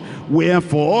not?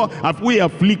 Wherefore have we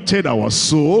afflicted our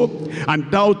soul, and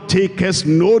thou takest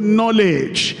no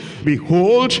knowledge?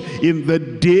 Behold, in the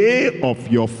day of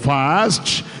your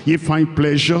fast ye find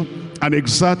pleasure, and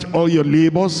exert all your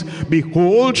labors.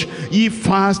 Behold, ye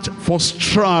fast for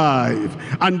strife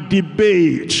and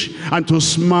debate, and to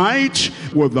smite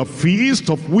with the feast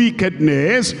of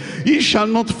wickedness. Ye shall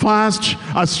not fast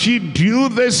as ye do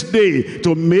this day,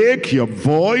 to make your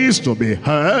voice to be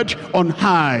heard on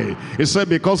high. He said,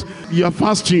 because you are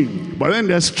fasting, but then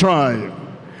there's strife,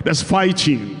 there's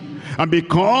fighting. And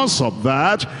because of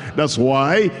that, that's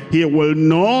why he will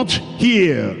not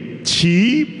hear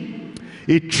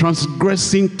a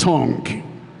transgressing tongue,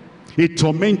 a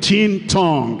tormenting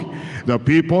tongue. The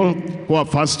people who are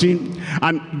fasting,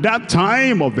 and that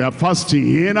time of their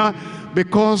fasting,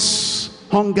 because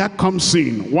hunger comes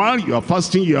in. While you are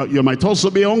fasting, you might also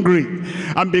be hungry.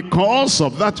 And because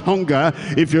of that hunger,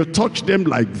 if you touch them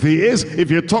like this,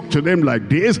 if you talk to them like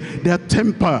this, their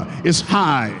temper is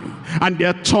high, and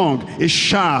their tongue is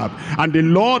sharp. And the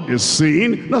Lord is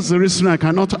saying, that's the reason I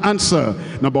cannot answer.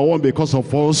 Number one, because of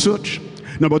falsehood.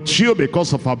 Number two,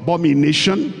 because of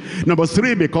abomination. Number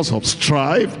three, because of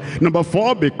strife. Number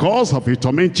four, because of a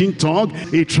tormenting tongue,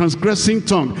 a transgressing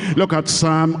tongue. Look at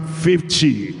Psalm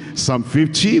 50. Psalm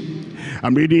 50.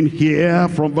 I'm reading here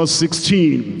from verse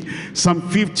 16. Psalm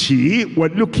 50, we're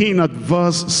looking at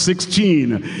verse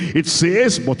 16. It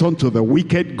says, but unto the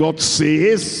wicked God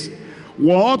says,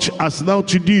 what hast thou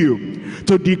to do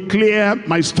to declare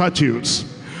my statutes?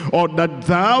 Or that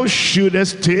thou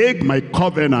shouldest take my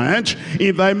covenant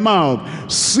in thy mouth,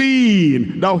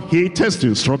 seeing thou hatest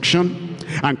instruction,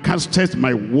 and castest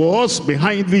my words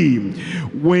behind thee.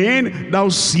 When thou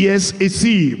seest a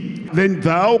thief, then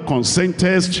thou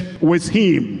consentest with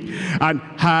him, and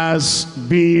hast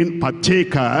been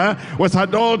partaker with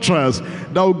adulterers.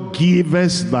 Thou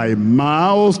givest thy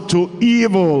mouth to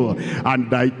evil, and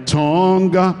thy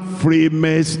tongue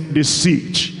framest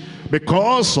deceit.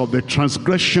 Because of the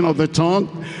transgression of the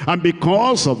tongue, and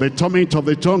because of the torment of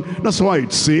the tongue, that's why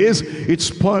it says it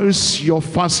spoils your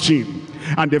fasting.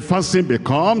 And the fasting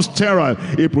becomes sterile.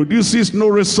 It produces no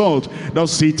result. Thou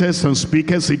sittest and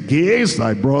speakest against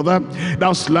thy brother.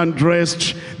 Thou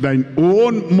slanderest thine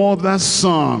own mother's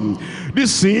son.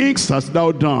 These things hast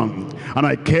thou done, and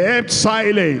I kept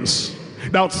silence.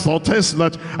 Thou thoughtest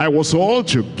that I was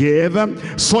altogether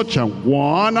such a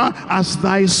one as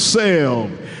thyself.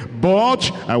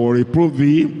 But I will reprove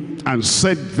thee, and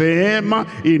set them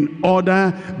in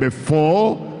order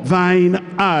before thine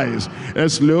eyes.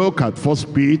 Let's look at 1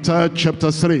 Peter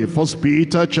chapter 3. 1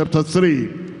 Peter chapter 3.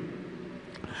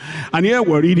 And here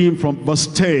we're reading from verse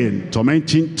 10.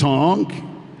 Tormenting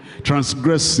tongue,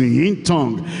 transgressing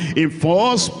tongue. In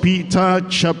 1 Peter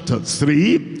chapter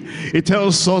 3, it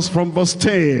tells us from verse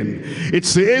 10. It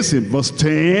says in verse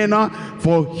 10,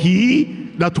 for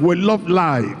he that will love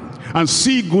life and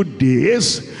see good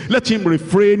days, let him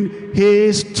refrain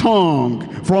his tongue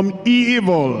from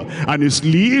evil, and his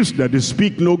lips that they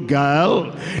speak no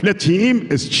guile. Let him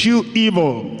eschew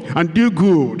evil and do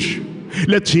good.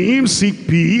 Let him seek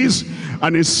peace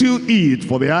and ensue it.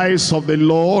 For the eyes of the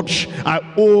Lord are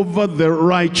over the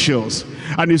righteous,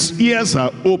 and his ears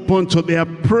are open to their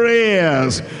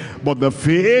prayers. But the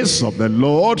face of the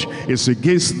Lord is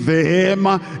against them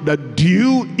that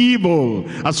do evil.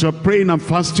 As you're praying and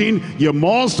fasting, you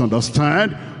must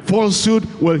understand, falsehood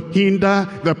will hinder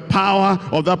the power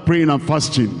of that praying and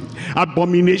fasting.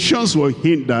 Abominations will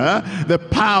hinder the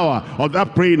power of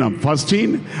that praying and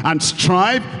fasting. And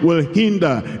strife will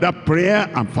hinder that prayer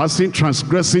and fasting.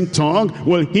 Transgressing tongue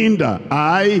will hinder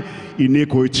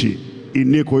iniquity.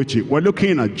 Iniquity. We're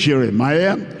looking at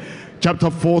Jeremiah chapter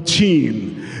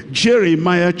 14.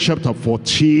 Jeremiah chapter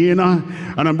 14,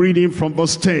 and I'm reading from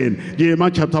verse 10.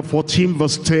 Jeremiah chapter 14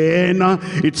 verse 10,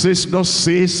 it says, thus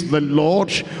says the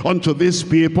Lord unto these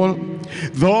people,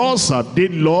 thus have they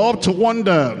loved to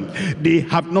wander, they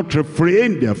have not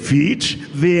refrained their feet,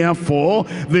 therefore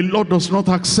the Lord does not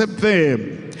accept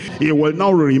them. He will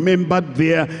now remember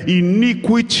their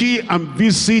iniquity and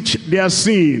visit their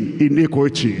sin,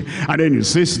 iniquity. And then he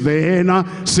says, then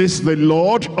says the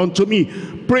Lord unto me,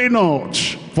 pray not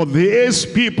for these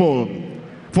people,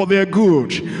 for their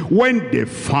good. When they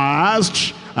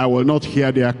fast, I will not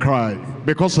hear their cry.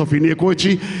 because of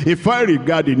iniquity. If I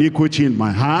regard iniquity in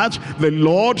my heart, the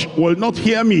Lord will not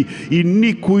hear me.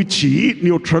 Iniquity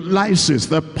neutralizes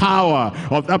the power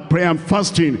of that prayer and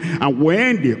fasting. And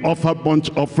when they offer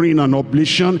burnt offering and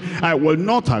oblation, I will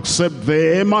not accept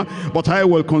them, but I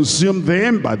will consume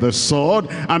them by the sword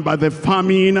and by the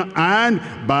famine and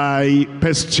by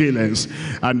pestilence.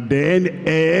 And then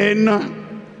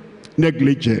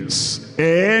negligence.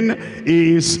 N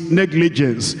is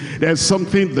negligence. There's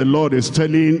something the Lord is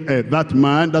telling that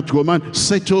man, that woman,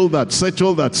 settle that,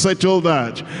 settle that, settle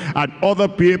that. And other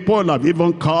people have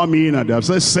even come in and they have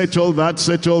said, settle that,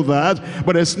 settle that.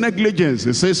 But there's negligence.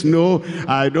 He says, no,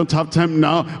 I don't have time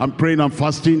now. I'm praying, I'm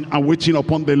fasting, I'm waiting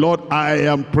upon the Lord. I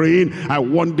am praying. I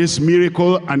want this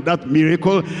miracle and that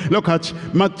miracle. Look at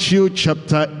Matthew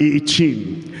chapter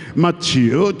 18.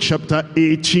 Matthew chapter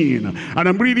 18, and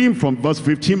I'm reading from verse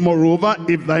 15. Moreover,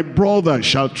 if thy brother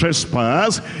shall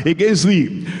trespass against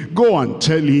thee, go and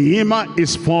tell him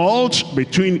his fault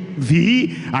between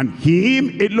thee and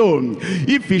him alone.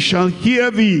 If he shall hear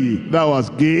thee, thou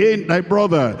hast gained thy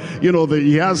brother. You know,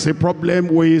 he has a problem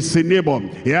with a neighbor.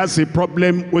 He has a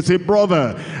problem with a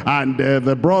brother. And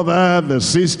the brother, the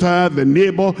sister, the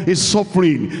neighbor is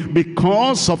suffering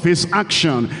because of his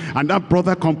action. And that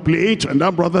brother complained, and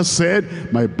that brother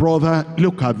said, my brother,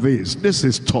 look at this. This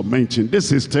is tormenting.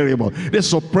 This is terrible.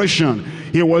 This oppression.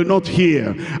 He will not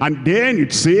hear. And then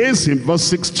it says in verse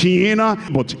 16,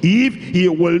 but if he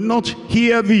will not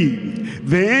hear thee,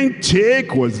 then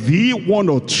take with thee one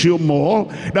or two more,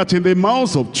 that in the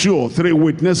mouths of 2 or 3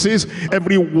 witnesses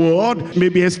every word may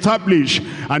be established.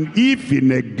 And if he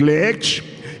neglects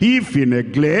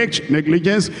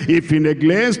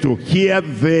to hear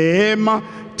them,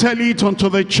 tell it unto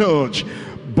the church.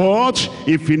 But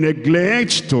if he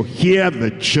neglects to hear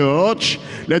the church,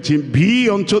 let him be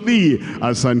unto thee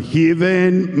as an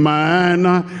heathen man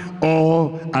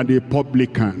or a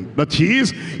publican. That is,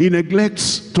 he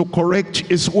neglects to correct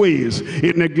his ways.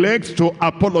 He neglects to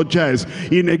apologize.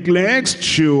 He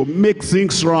neglects to make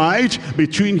things right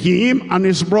between him and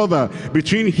his brother,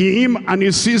 between him and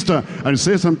his sister. And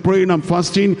says, I'm praying, I'm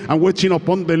fasting, I'm waiting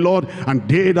upon the Lord, and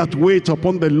they that wait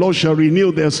upon the Lord shall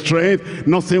renew their strength.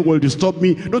 Nothing will disturb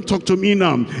me. Don't talk to me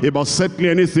now about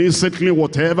settling anything, settling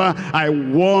whatever. I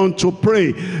want to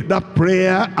pray. That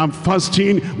prayer and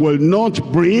fasting will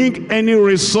not bring any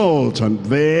result. And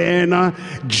then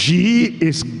G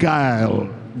is guile.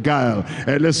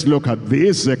 Let's look at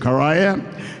this. Zechariah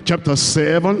chapter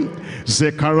 7.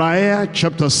 Zechariah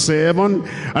chapter 7,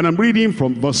 and I'm reading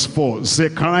from verse 4.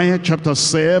 Zechariah chapter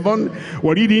 7,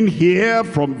 we're reading here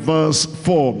from verse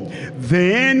 4.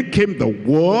 Then came the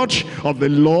word of the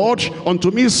Lord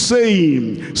unto me,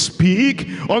 saying, speak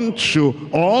unto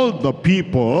all the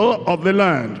people of the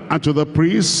land, and to the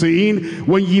priests, saying,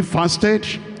 when ye fasted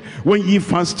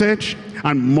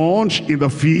and mourned in the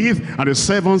 5th and the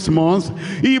 7th month,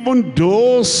 even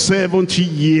those 70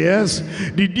 years,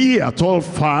 did ye at all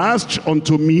fast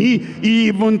unto me,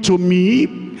 even to me?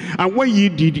 And when ye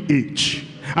did eat,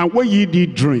 and when ye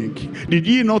did drink, did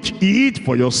ye not eat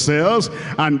for yourselves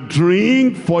and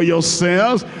drink for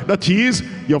yourselves? That is,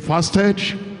 you fasted,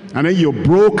 and then you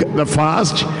broke the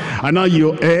fast, and now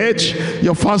you ate.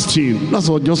 You're fasting. That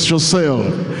was just yourself.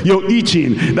 You're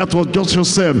eating. That was just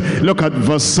yourself. Look at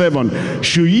verse 7.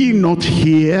 Should ye not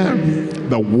hear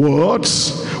the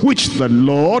words which the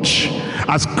Lord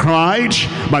has cried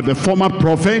by the former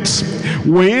prophets,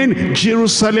 when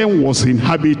Jerusalem was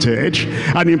inhabited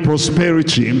and in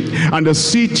prosperity, and the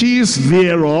cities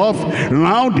thereof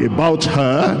round about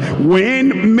her,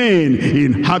 when men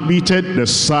inhabited the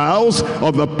south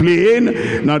of the plain?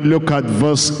 Now look at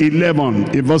verse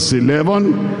 11. In verse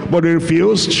 11, but they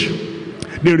refused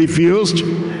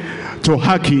to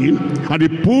hearken, and they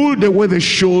pulled away the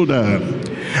shoulder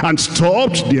and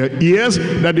stopped their ears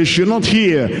that they should not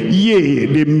hear. Yea,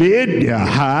 they made their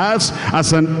hearts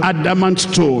as an adamant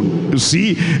stone. You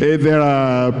see, there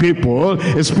are people,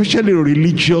 especially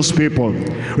religious people,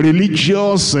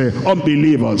 religious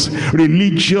unbelievers,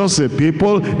 religious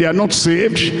people. They are not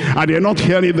saved, and they are not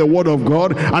hearing the word of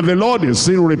God, and the Lord is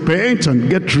saying, repent and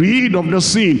get rid of the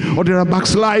sin. Or there are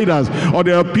backsliders, or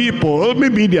there are people,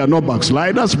 maybe they are not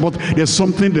backsliders, but there's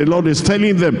something the Lord is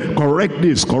telling them, correct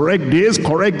this, correct this,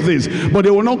 correct correct this, but they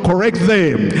will not correct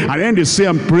them. And then they say,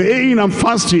 I'm praying, I'm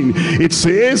fasting. It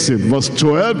says in verse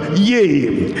 12,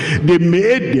 yea, they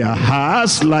made their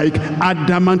hearts like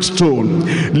adamant stone,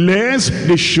 lest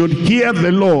they should hear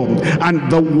the law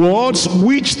and the words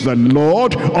which the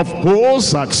Lord of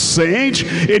hosts had sent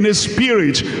in his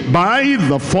spirit by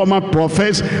the former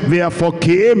prophets. Therefore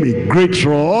came a great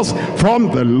wrath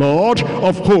from the Lord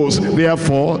of hosts.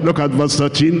 Therefore, look at verse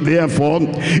 13, therefore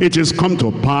it is come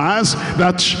to pass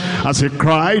that as he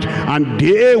cried, and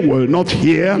they will not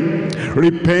hear,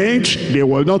 repent, they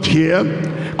will not hear,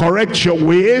 correct your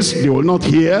ways, they will not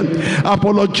hear,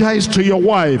 apologize to your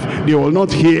wife, they will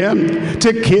not hear,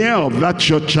 take care of that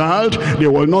your child, they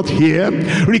will not hear,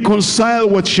 reconcile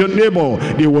with your neighbor,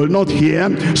 they will not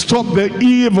hear, stop the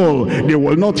evil, they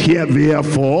will not hear.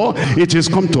 Therefore it is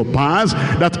come to pass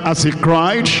that as he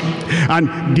cried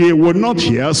and they will not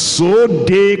hear, so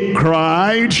they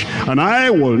cried and I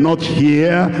will not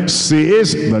hear,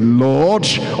 says the Lord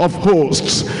of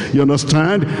hosts. You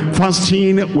understand?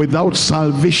 Fasting without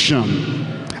salvation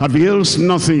avails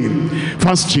nothing.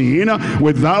 Fasting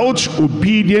without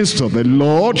obedience to the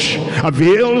Lord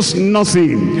avails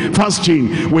nothing.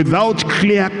 Fasting without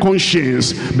clear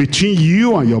conscience between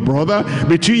you and your brother,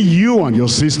 between you and your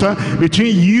sister,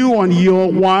 between you and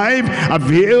your wife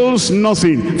avails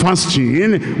nothing.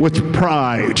 Fasting with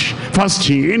pride,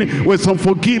 fasting with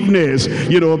unforgiveness.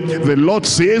 You know, the Lord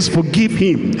says forgive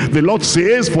him, the Lord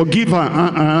says forgive her.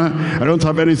 I don't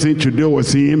have anything to do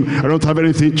with him, I don't have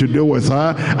anything to do with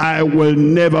her, I will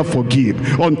never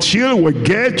forgive. Until we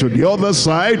get to the other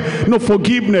side, no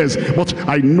forgiveness. But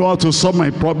I know how to solve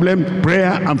my problem.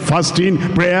 Prayer and fasting,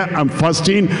 prayer and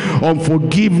fasting.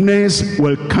 Unforgiveness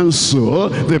will cancel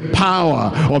the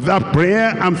power of that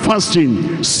prayer and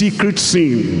fasting. Secret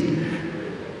sin,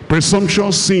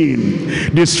 presumptuous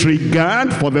sin,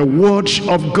 disregard for the word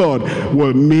of God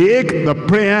will make the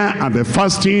prayer and the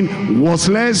fasting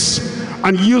worthless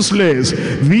and useless.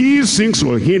 These things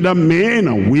will hinder men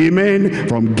and women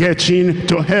from getting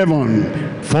to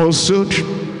heaven. Falsehood,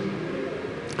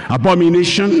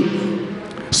 abomination,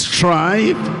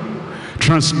 strife,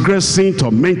 transgressing,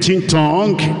 tormenting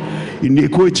tongue,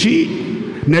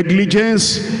 iniquity,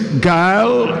 negligence,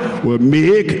 guile will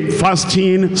make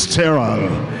fasting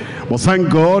sterile. But thank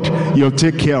God you'll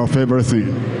take care of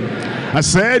everything. I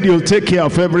said you'll take care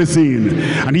of everything.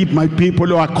 And if my people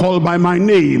who are called by my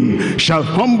name shall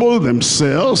humble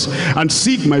themselves and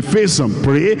seek my face and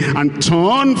pray and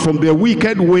turn from their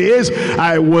wicked ways,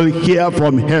 I will hear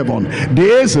from heaven.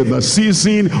 This is the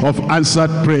season of answered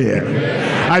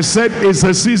prayer. I said it's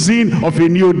a season of a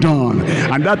new dawn.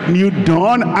 And that new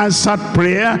dawn, answered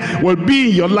prayer, will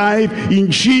be in your life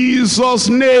in Jesus'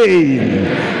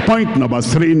 name. Point number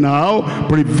 3 now,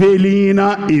 prevailing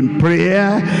in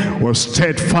prayer with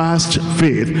steadfast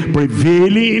faith.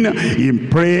 Prevailing in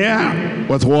prayer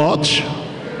with what?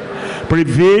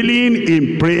 Prevailing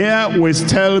in prayer with,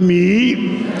 tell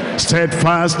me,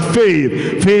 steadfast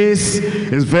faith. Faith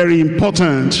is very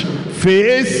important.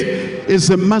 Faith is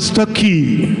the master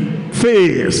key.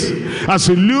 Faith. As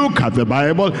we look at the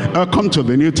Bible, come to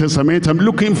the New Testament. I'm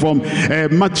looking from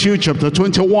Matthew chapter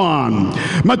 21.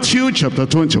 Matthew chapter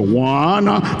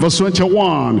 21, verse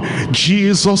 21.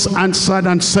 Jesus answered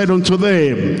and said unto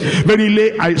them,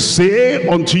 verily I say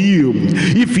unto you,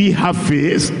 if ye have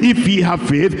faith, if ye have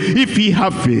faith, if ye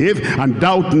have faith, and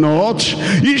doubt not,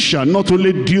 ye shall not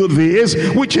only do this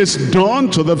which is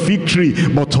done to the fig tree,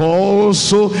 but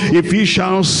also if ye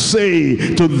shall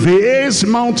say to this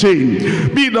mountain,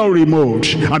 be thou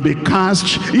removed and be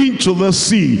cast into the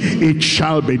sea, it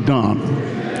shall be done.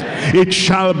 It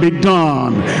shall be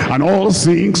done. And all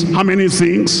things, how many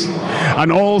things?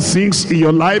 And all things in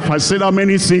your life, I said how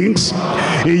many things?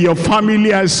 In your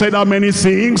family, I said how many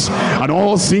things? And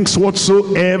all things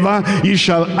whatsoever ye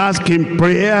shall ask in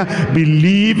prayer,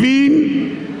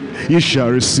 believing, ye shall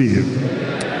receive.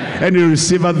 Any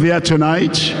receiver there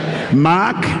tonight?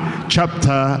 Mark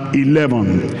chapter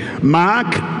 11.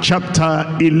 Mark chapter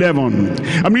 11.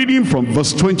 I'm reading from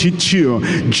verse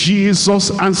 22. Jesus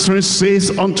answering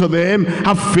says unto them,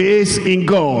 have faith in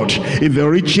God. In the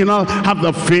original, have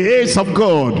the faith of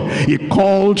God. He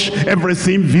called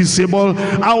everything visible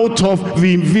out of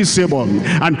the invisible.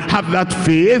 And have that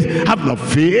faith, have the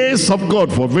faith of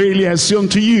God. For verily I say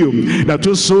unto you, that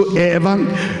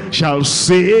whosoever shall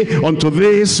say unto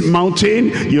this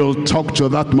mountain, you'll talk to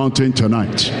that mountain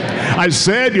tonight. I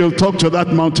said you'll talk to that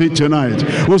mountain tonight.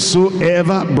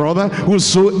 Whosoever, brother,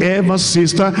 whosoever,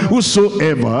 sister,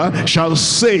 whosoever shall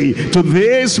say to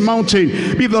this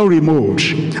mountain, be thou removed,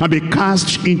 and be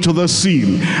cast into the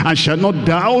sea, and shall not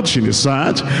doubt in his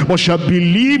heart, but shall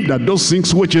believe that those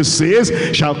things which he says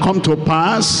shall come to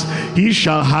pass, he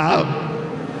shall have,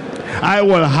 I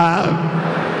will have,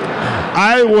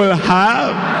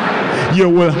 you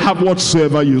will have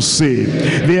whatsoever you say.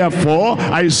 Therefore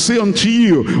I say unto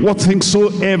you, what things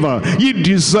soever ye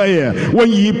desire when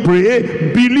ye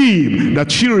pray, believe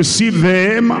that ye receive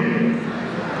them,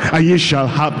 and ye shall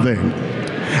have them.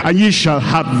 And ye shall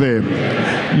have them.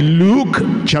 Luke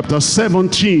chapter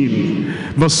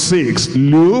 17 verse 6.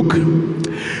 Luke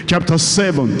chapter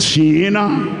 17,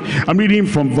 I'm reading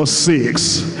from verse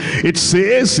 6. It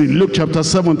says in Luke chapter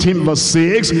 17 verse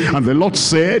 6, and the Lord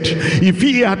said, if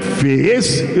ye had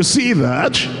faith, you see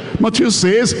that? Matthew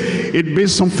says it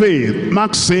based on faith.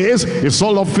 Mark says it's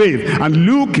all of faith. And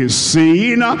Luke is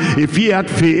saying, if ye had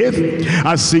faith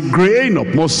as a grain of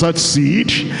mustard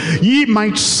seed, ye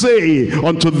might say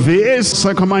unto this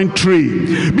sycamore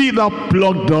tree, be thou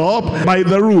plucked up by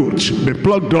the root, be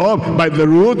plucked up by the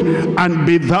root, and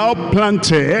be thou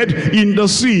planted in the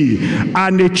sea,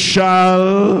 and it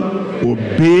shall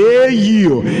obey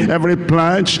you. Every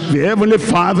plant the Heavenly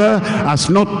Father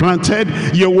has not planted,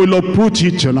 you will uproot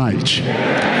it tonight.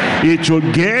 It will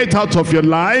get out of your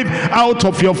life, out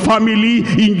of your family,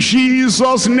 in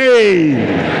Jesus'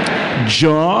 name.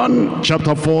 John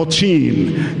chapter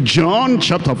 14. John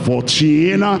chapter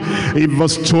 14 in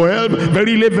verse 12.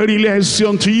 Verily, verily, I say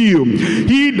unto you,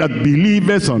 he that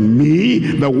believeth on me,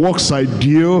 the works I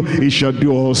do, he shall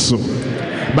do also.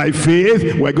 By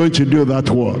faith, we're going to do that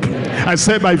work. I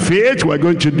said by faith, we're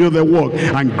going to do the work.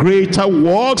 And greater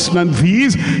works than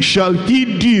these shall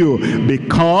he do,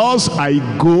 because I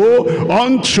go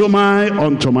unto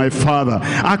my Father.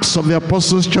 Acts of the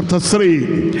Apostles chapter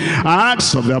 3.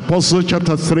 Acts of the Apostles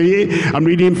chapter 3. I'm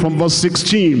reading from verse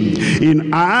 16.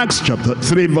 In Acts chapter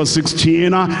 3 verse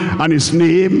 16, and his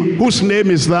name, whose name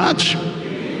is that?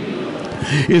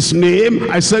 His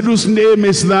name, I said, whose name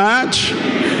is that?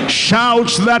 Shout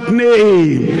that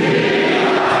name.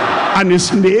 And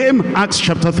his name, Acts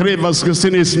chapter 3 verse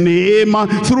 16, his name,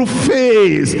 through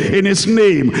faith in his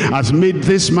name, has made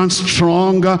this man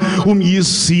stronger, whom ye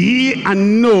see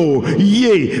and know.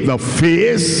 Yea, the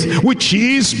faith which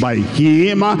is by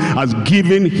him has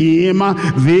given him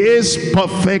this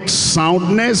perfect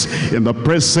soundness in the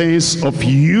presence of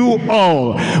you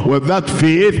all. With that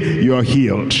faith, you are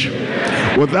healed.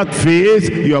 With that faith,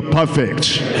 you are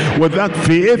perfect. With that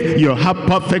faith, you have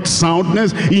perfect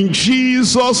soundness in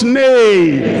Jesus' name.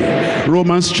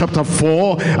 Romans chapter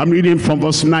 4, I'm reading from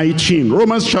verse 19.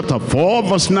 Romans chapter 4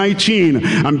 verse 19.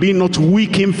 And be not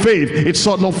weak in faith. It's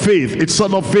sort of faith. It's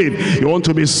sort of faith. You want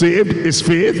to be saved? It's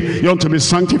faith. You want to be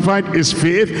sanctified? It's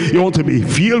faith. You want to be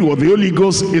filled with the Holy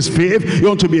Ghost? It's faith. You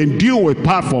want to be endued with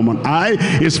power from on high?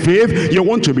 It's faith. You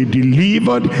want to be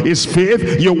delivered? It's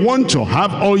faith. You want to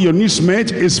have all your needs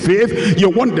met? It's faith. You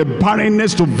want the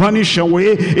barrenness to vanish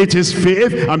away? It is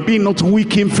faith. And be not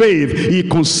weak in faith. He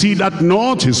considered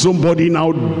not his own body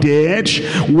now dead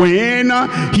when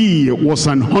he was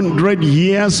 100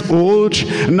 years old,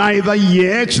 neither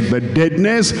yet the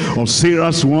deadness of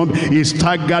Sarah's womb. He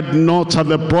staggered not at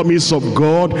the promise of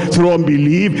God through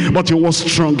unbelief, but he was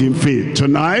strong in faith.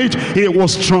 Tonight, he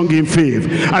was strong in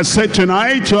faith. I said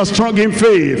tonight, you are strong in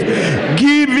faith,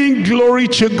 giving glory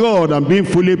to God and being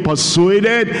fully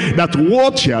persuaded that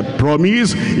what he had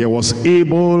promised, he was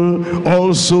able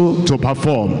also to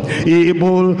perform.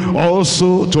 Able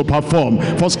also to perform.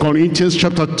 1 Corinthians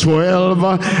chapter 12,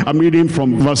 I'm reading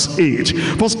from verse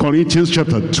 8. 1 Corinthians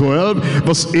chapter 12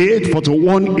 verse 8. For to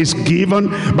one is given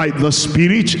by the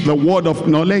Spirit the word of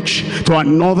knowledge, to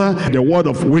another the word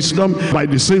of wisdom by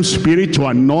the same Spirit, to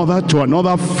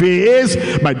another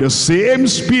faith by the same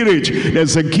Spirit.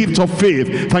 There's a gift of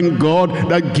faith. Thank God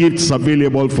that gift's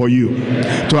available for you.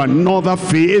 To another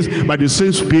faith by the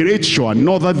same Spirit, to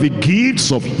another the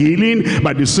gifts of healing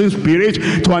by the same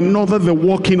Spirit, to another the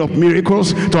working of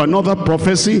miracles, to another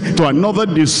prophecy, to another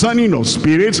discerning of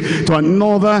spirits, to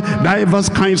another diverse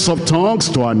kinds of tongues,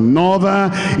 to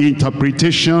another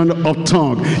interpretation of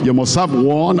tongue. You must have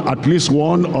one, at least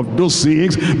one of those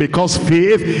things, because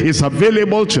faith is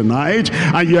available tonight,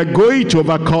 and you are going to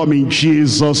overcome in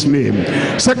Jesus' name.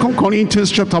 2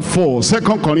 Corinthians chapter 4. 2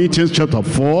 Corinthians chapter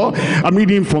 4. I'm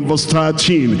reading from verse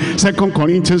 13. 2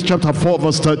 Corinthians chapter 4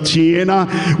 verse 13.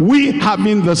 We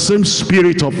having the same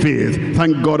spirit of faith.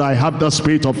 Thank God I have the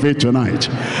spirit of faith tonight.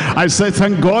 I said,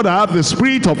 thank God I have the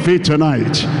spirit of faith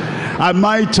tonight. Am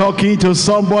I talking to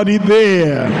somebody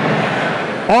there?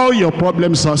 All your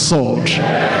problems are solved.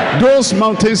 Those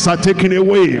mountains are taken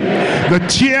away. The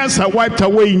tears are wiped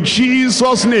away in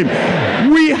Jesus' name.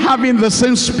 We having the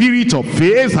same spirit of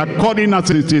faith, according as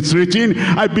it is written,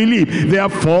 I believe,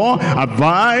 therefore have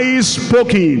I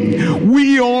spoken.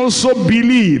 We also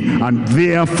believe, and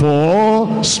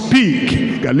therefore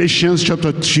speak. Galatians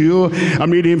chapter 2,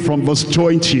 I'm reading from verse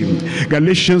 20.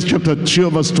 Galatians chapter 2,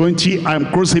 verse 20, I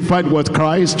am crucified with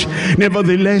Christ.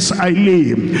 Nevertheless I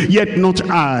live, yet not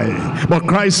I, but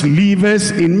Christ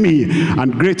liveth in me.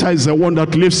 And greater is the one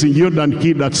that lives in you than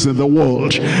he that's in the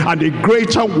world. And the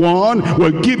greater one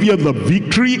will give you the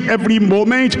victory every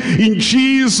moment in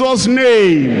Jesus'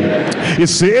 name. It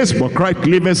says, but Christ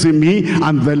liveth in me,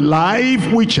 and the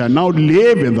life which I now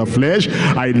live in the flesh,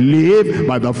 I live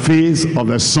by the faith of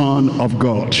the Son of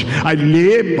God. I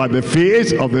live by the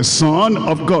faith of the Son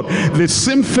of God. The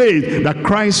same faith that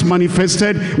Christ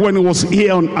manifested when he was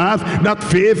here on earth, that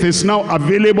faith is now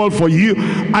available for you.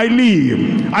 I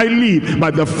live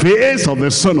by the faith of the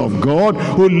Son of God,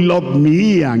 who loved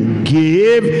me and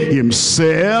gave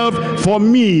himself for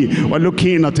me. We're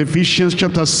looking at Ephesians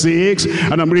chapter 6,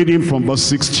 and I'm reading from verse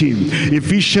 16.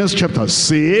 Ephesians chapter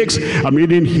 6, I'm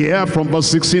reading here from verse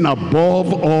 16.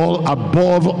 Above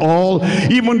all,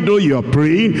 even though you are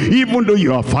praying, even though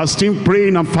you are fasting,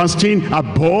 praying and fasting,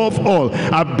 above all,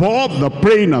 above the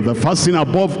praying and the fasting,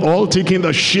 above all, taking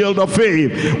the shield of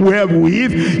faith,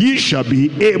 wherewith ye shall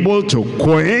be able to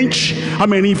quench, how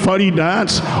many fiery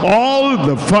darts? All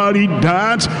the fiery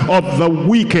darts of the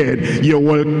wicked. You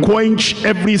will quench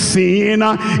everything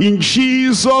in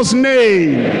Jesus'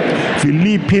 name.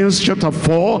 Philippians chapter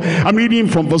 4, I'm reading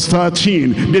from verse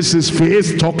 13. This is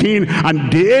faith talking,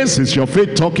 and this is your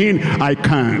faith talking. I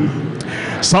can.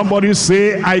 Somebody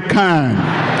say, I can.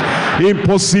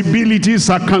 Impossibilities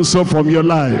are cancelled from your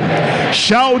life.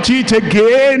 Shout it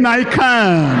again, I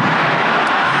can.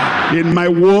 In my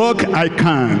work, I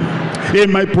can.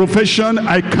 In my profession,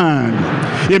 I can.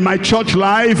 In my church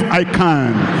life, I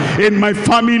can. In my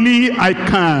family, I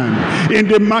can. In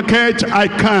the market, I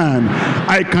can.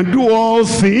 I can do all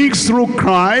things through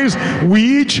Christ,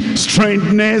 which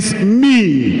strengthens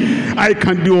me. I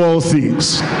can do all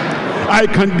things. I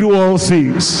can do all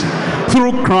things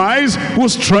through Christ who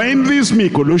strengthens me.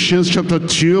 Colossians chapter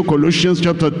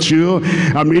 2,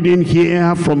 I'm reading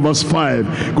here from verse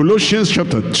 5. Colossians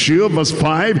chapter 2, verse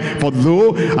 5. For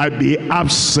though I be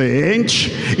absent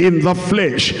in the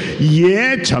flesh,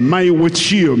 yet am I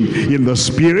with you in the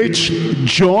spirit,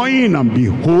 join and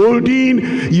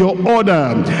beholding your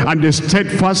order and the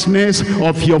steadfastness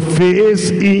of your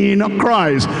faith in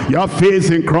Christ. Your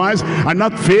faith in Christ, and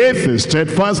that faith is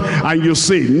steadfast, and you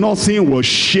say, nothing will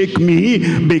shake me,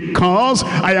 because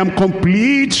I am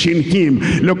complete in him.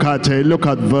 Look at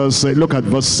verse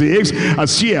 6.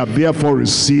 As ye have therefore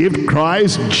received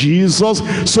Christ Jesus,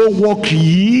 so walk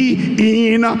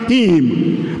ye in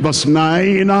him. Verse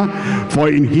 9. For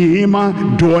in him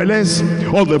dwelleth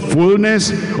all the fullness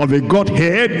of the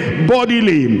Godhead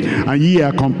bodily, and ye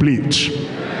are complete.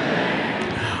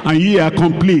 And ye are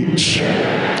complete.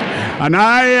 And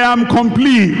I am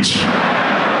complete.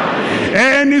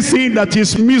 Anything that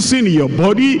is missing in your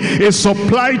body is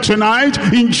supplied tonight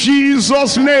in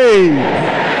Jesus' name.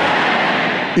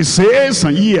 It says,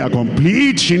 and ye are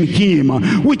complete in him,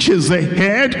 which is the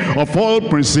head of all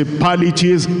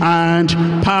principalities and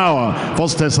power. 1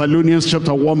 Thessalonians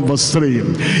chapter 1 verse 3.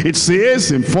 It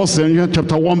says in 1 Thessalonians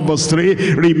chapter 1 verse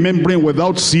 3, remembering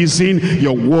without ceasing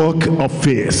your work of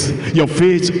faith. Your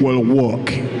faith will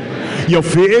work. Your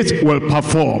faith will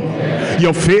perform.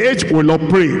 Your faith will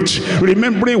operate.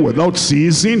 Remembering without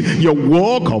ceasing your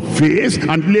work of faith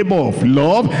and labor of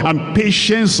love and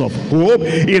patience of hope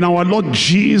in our Lord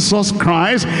Jesus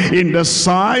Christ, in the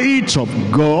sight of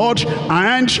God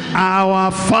and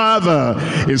our Father.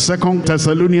 In 2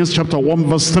 Thessalonians chapter 1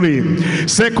 verse 3.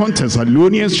 2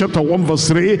 Thessalonians chapter 1 verse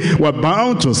 3. We're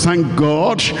bound to thank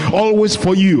God always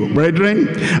for you, brethren,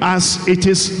 as it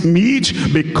is meet,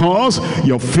 because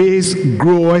your faith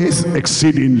groweth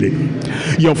exceedingly.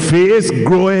 Your faith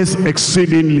groweth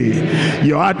exceedingly.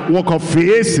 Your hard work of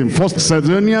faith in 1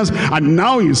 Thessalonians and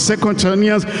now in 2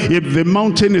 Thessalonians, if the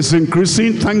mountain is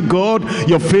increasing, thank God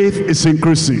your faith is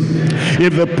increasing.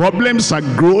 If the problems are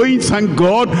growing, thank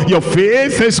God your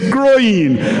faith is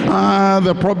growing.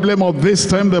 The problem of this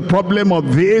time, the problem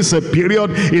of this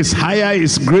period is higher,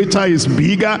 is greater, is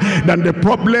bigger than the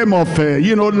problem of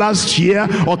last year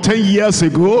or 10 years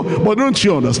ago. But don't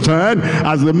you understand,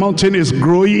 as the mountain is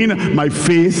growing, my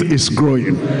faith is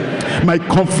growing. My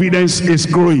confidence is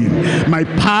growing. My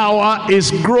power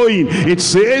is growing. It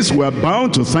says we're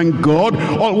bound to thank God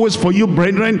always for you,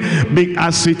 brethren,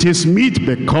 as it is meet,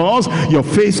 because your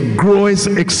faith grows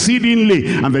exceedingly,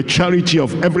 and the charity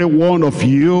of every one of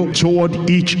you toward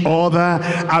each other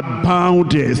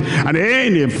aboundeth. And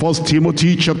then in 1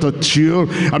 Timothy chapter 2,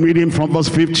 I'm reading from verse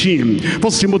 15.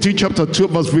 1 Timothy chapter 2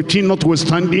 verse 15,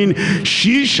 notwithstanding,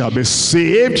 she shall be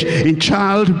saved in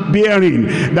childbearing.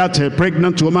 That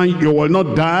pregnant woman, you will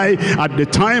not die at the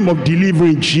time of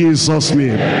delivery in Jesus'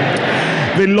 name.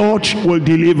 The Lord will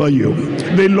deliver you.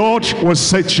 The Lord will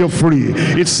set you free.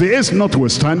 It says,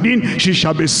 notwithstanding, she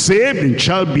shall be saved in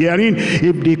childbearing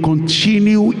if they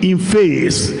continue in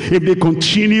faith. If they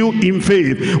continue in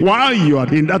faith. While you are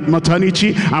in that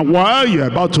maternity and while you are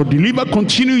about to deliver,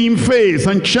 continue in faith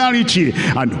and charity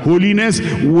and holiness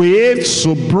with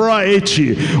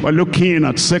sobriety. We're looking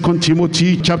at 2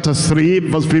 Timothy chapter 3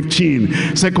 verse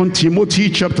 15. 2 Timothy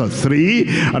chapter 3,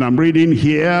 and I'm reading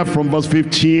here from verse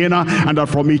 15. And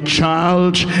that from a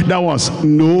child that was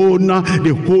known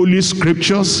the holy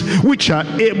scriptures, which are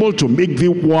able to make thee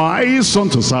wise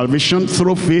unto salvation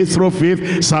through faith,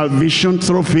 salvation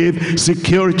through faith,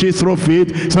 security through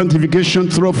faith, sanctification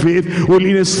through faith,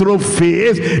 holiness through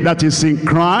faith that is in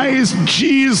Christ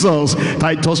Jesus.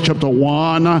 Titus chapter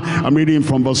 1, I'm reading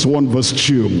from verse 1 verse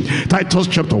 2. Titus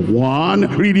chapter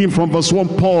 1, reading from verse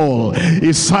 1. Paul,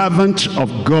 a servant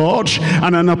of God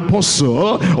and an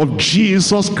apostle of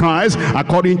Jesus Christ,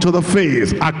 according to the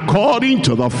faith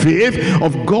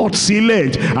of God's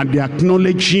elect, and the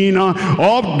acknowledging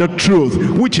of the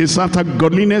truth, which is after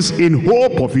godliness, in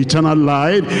hope of eternal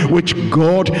life, which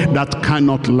God that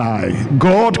cannot lie.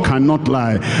 God cannot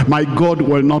lie. My God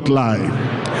will not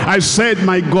lie. I said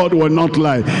my God will not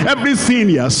lie. Everything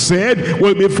he has said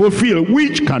will be fulfilled,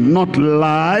 which cannot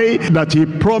lie, that he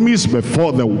promised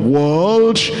before the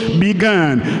world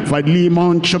began.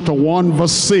 Philemon chapter 1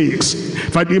 verse 6.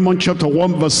 Philemon chapter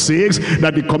 1 verse 6,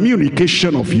 that the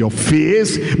communication of your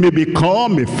faith may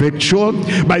become effectual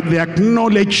by the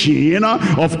acknowledging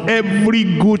of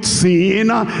every good thing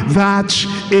that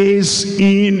is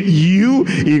in you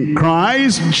in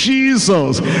Christ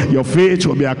Jesus. Your faith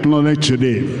will be acknowledged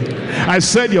today. I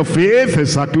said your faith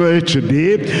is acknowledged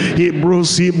today.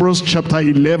 Hebrews chapter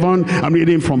 11, I'm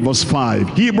reading from verse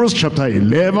 5. Hebrews chapter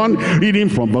 11, reading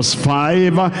from verse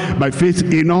 5. By faith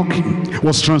Enoch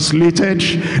was translated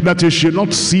that he should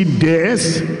not see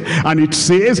death, and it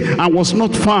says, and was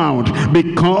not found,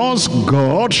 because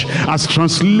God has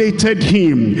translated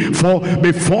him. For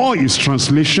before his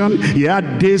translation he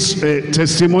had this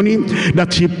testimony,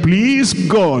 that he pleased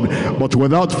God. But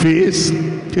without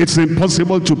faith it's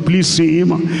impossible to please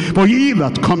him. For he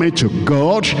that cometh to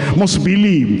God must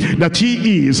believe that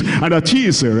he is, and that he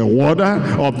is a rewarder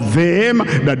of them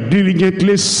that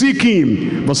diligently seek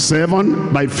him. Verse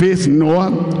 7, by faith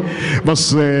Noah.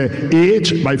 Verse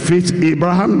 8, by faith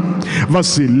Abraham.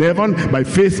 Verse 11, by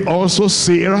faith also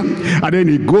Sarah. And then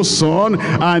it goes on,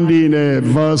 and in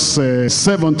verse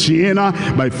 17,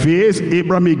 by faith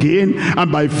Abraham again, and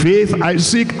by faith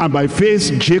Isaac, and by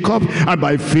faith Jacob, and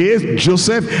by faith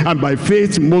Joseph, and by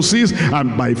faith Moses,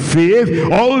 and by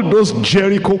faith all those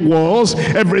Jericho walls,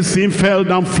 everything fell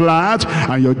down flat,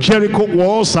 and your Jericho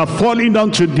walls are falling down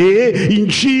today in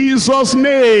Jesus'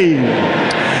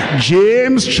 name.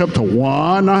 James chapter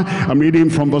 1, I'm reading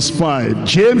from verse 5.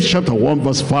 James chapter 1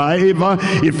 verse 5.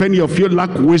 If any of you lack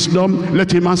wisdom,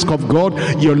 let him ask of God.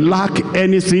 You lack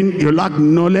anything, you lack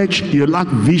knowledge, you lack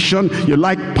vision, you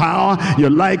lack power, you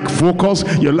lack focus,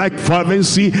 you lack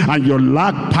fervency, and you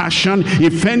lack passion.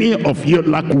 If any of you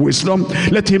lack wisdom,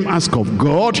 let him ask of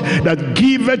God, that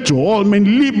giveth to all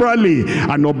men liberally,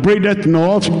 and upbraideth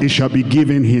not, it shall be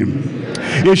given him.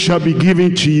 It shall be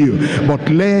given to you. But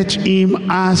let him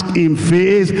ask in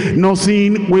faith,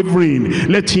 nothing wavering.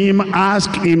 Let him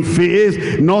ask in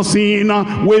faith, nothing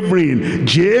wavering.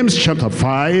 James chapter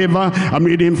 5, I'm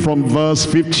reading from verse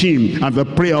 15. And the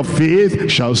prayer of faith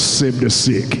shall save the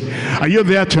sick. Are you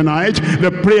there tonight?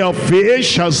 The prayer of faith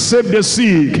shall save the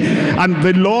sick, and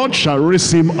the Lord shall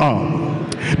raise him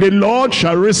up. The Lord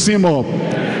shall raise him up.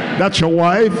 That's your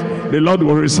wife, the Lord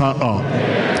will raise her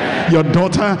up. Your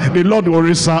daughter, the Lord will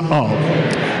raise her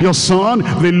up. Your son,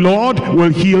 the Lord will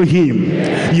heal him.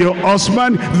 Your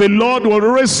husband, the Lord will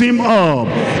raise him up.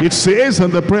 It says,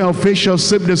 and the prayer of faith shall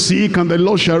save the sick, and the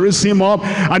Lord shall raise him up.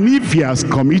 And if he has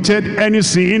committed any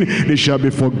sin, they shall be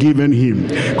forgiven him.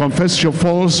 Confess your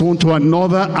faults one to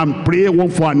another, and pray one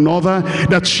for another,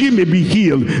 that she may be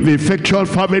healed. The effectual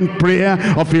fervent prayer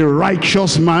of a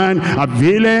righteous man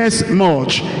availeth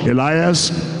much.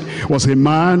 Elias, was a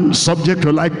man subject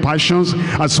to like passions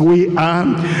as we are,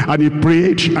 and he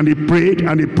prayed and he prayed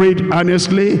and he prayed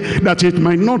earnestly that it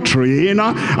might not rain,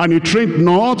 and he trained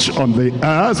not on the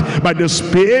earth by the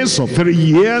space of 3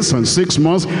 years and 6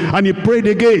 months. And he prayed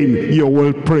again. You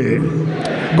will pray.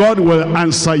 God will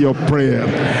answer your prayer.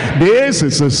 This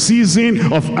is a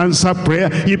season of answer prayer.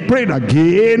 He prayed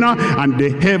again, and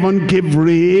the heaven gave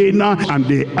rain, and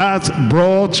the earth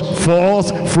brought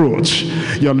forth fruit.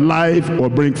 Your life will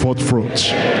bring forth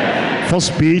fruit. 1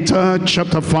 Peter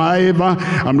chapter 5,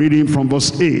 I'm reading from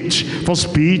verse 8. 1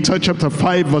 Peter chapter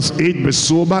 5 verse 8, be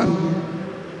sober,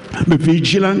 be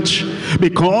vigilant,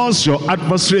 because your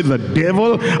adversary the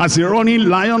devil, as a roaring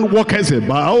lion, walketh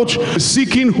about,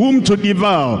 seeking whom to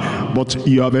devour, but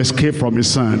you have escaped from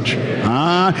his hand.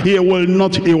 He will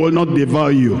not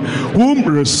devour you. Whom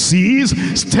receives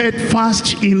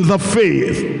steadfast in the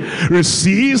faith.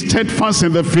 Receive steadfast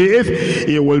in the faith,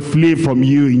 he will flee from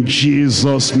you in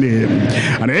Jesus' name.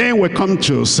 And then we come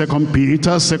to 2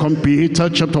 Peter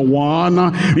chapter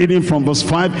 1, reading from verse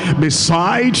 5.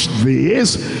 Besides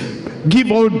this,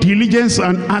 give all diligence,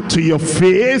 and add to your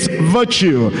faith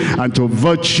virtue, and to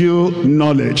virtue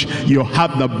knowledge. You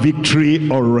have the victory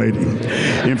already.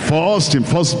 In first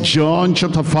John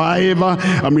chapter 5,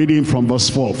 I'm reading from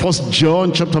verse 4. 1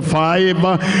 John chapter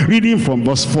 5, reading from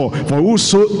verse 4. For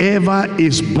whosoever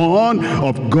is born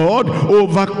of God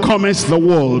overcometh the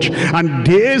world. And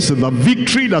this is the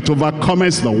victory that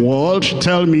overcometh the world.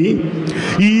 Tell me,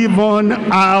 even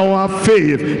our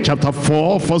faith. Chapter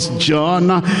 4, 1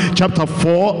 John chapter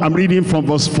 4, I'm reading from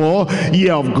verse 4. Ye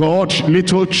of God,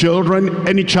 little children.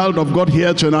 Any child of God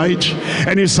here tonight?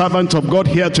 Any servant of God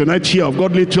here tonight? Ye of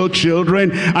God, little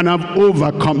children, and I've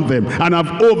overcome them. And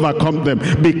I've overcome them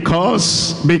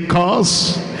because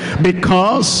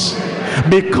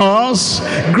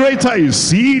greater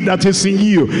is he that is in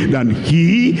you than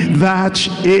he that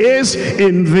is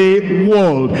in the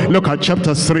world. Look at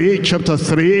chapter 3.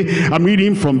 I'm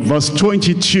reading from verse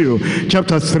 22.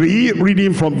 Chapter 3,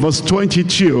 reading from verse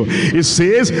 22. It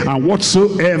says, and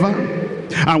whatsoever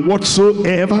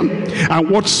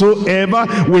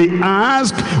we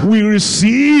ask, we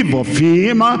receive of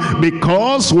him,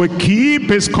 because we keep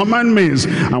his commandments,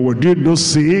 and we do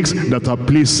those things that are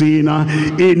pleasing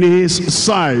in his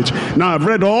sight. Now I've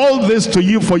read all this to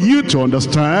you for you to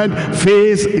understand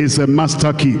faith is a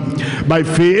master key. By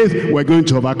faith we're going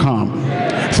to overcome.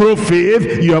 Through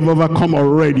faith you have overcome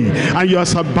already, and you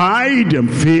as abide in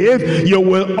faith, you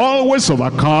will always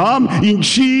overcome in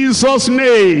Jesus'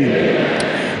 name.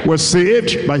 We're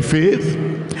saved by faith.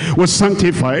 We're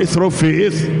sanctified through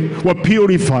faith. We're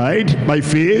purified by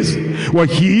faith. We're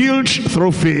healed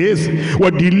through faith.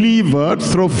 We're delivered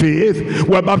through faith.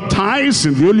 We're baptized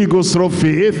in the Holy Ghost through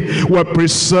faith. We're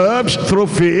preserved through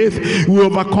faith. We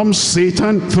overcome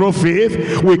Satan through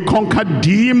faith. We conquer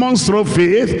demons through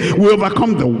faith. We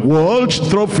overcome the world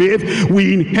through faith.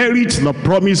 We inherit the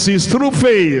promises through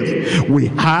faith. We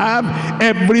have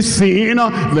everything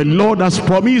the Lord has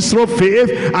promised through faith,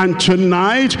 and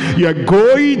tonight you're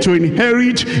going to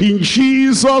inherit in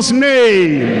Jesus'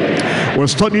 name. We're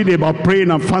studying about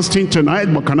praying and fasting tonight,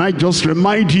 but can I just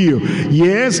remind you,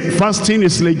 yes, fasting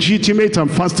is legitimate and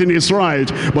fasting is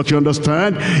right, but you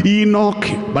understand, Enoch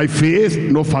by faith,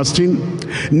 no fasting.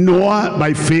 Noah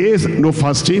by faith, no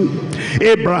fasting.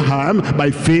 Abraham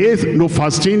by faith, no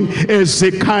fasting.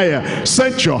 Ezekiah,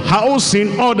 set your house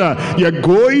in order, you're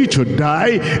going to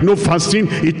die, no fasting.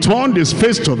 He turned his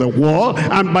face to the wall,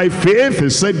 and by faith he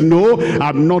said, no,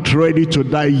 I'm not ready to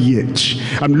die yet.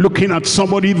 I'm looking at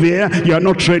somebody there, you are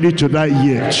not ready to die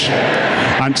yet.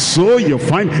 And so you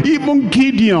find even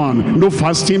Gideon, no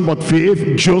fasting but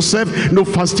faith. Joseph, no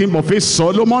fasting but faith.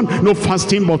 Solomon, no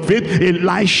fasting but faith.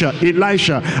 Elisha,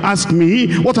 ask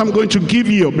me what I'm going to give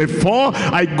you before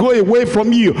I go away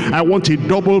from you. I want a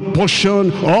double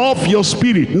portion of your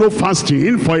spirit. No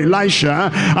fasting for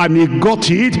Elisha, and he got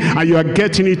it, and you are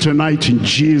getting it tonight in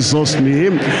Jesus'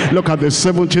 name. Look at the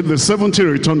 70. The 70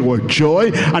 returned with joy,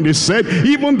 and he said,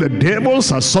 even the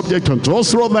devils are subject unto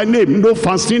us through thy name. No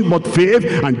fasting but faith.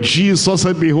 And Jesus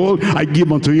said, behold, I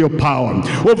give unto you power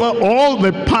over all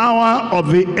the power of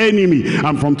the enemy,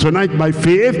 and from tonight by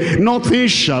faith nothing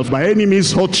shall by any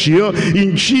means hurt you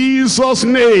in Jesus'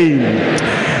 name.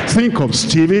 Think of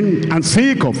Stephen, and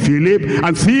think of Philip,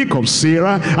 and think of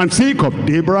Sarah, and think of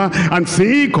Deborah, and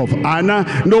think of Anna.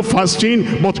 No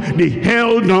fasting, but they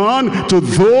held on to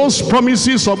those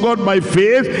promises of God by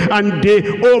faith, and they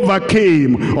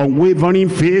overcame. Unwavering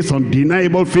faith,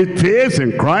 undeniable faith, faith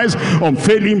in Christ,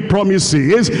 unfailing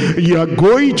promises. You are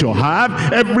going to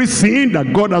have everything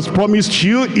that God has promised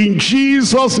you in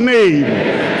Jesus' name.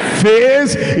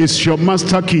 Faith is your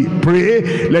master key.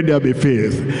 Pray, let there be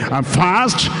faith. And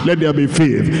fast, let there be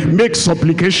faith. Make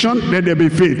supplication, let there be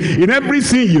faith. In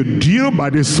everything you do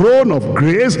by the throne of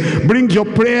grace, bring your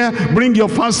prayer, bring your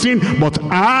fasting, but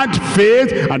add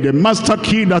faith, and the master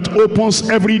key that opens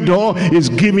every door is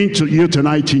given to you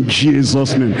tonight in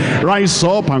Jesus' name. Rise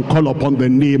up and call upon the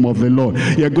name of the Lord.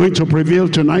 You're going to prevail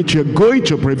tonight. You're going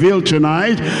to prevail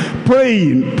tonight.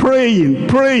 Praying, praying,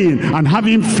 praying, and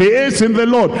having faith in the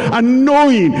Lord, and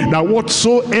knowing that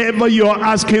whatsoever you are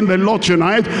asking the Lord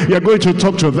tonight, you're going to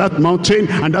talk to that mountain,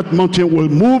 and that mountain will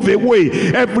move away.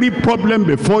 Every problem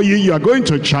before you, you are going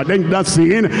to challenge that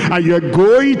sin, and you're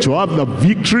going to have the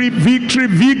victory, victory,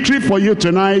 victory for you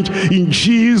tonight in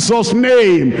Jesus'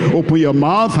 name. Open your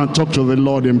mouth and talk to the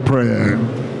Lord in prayer.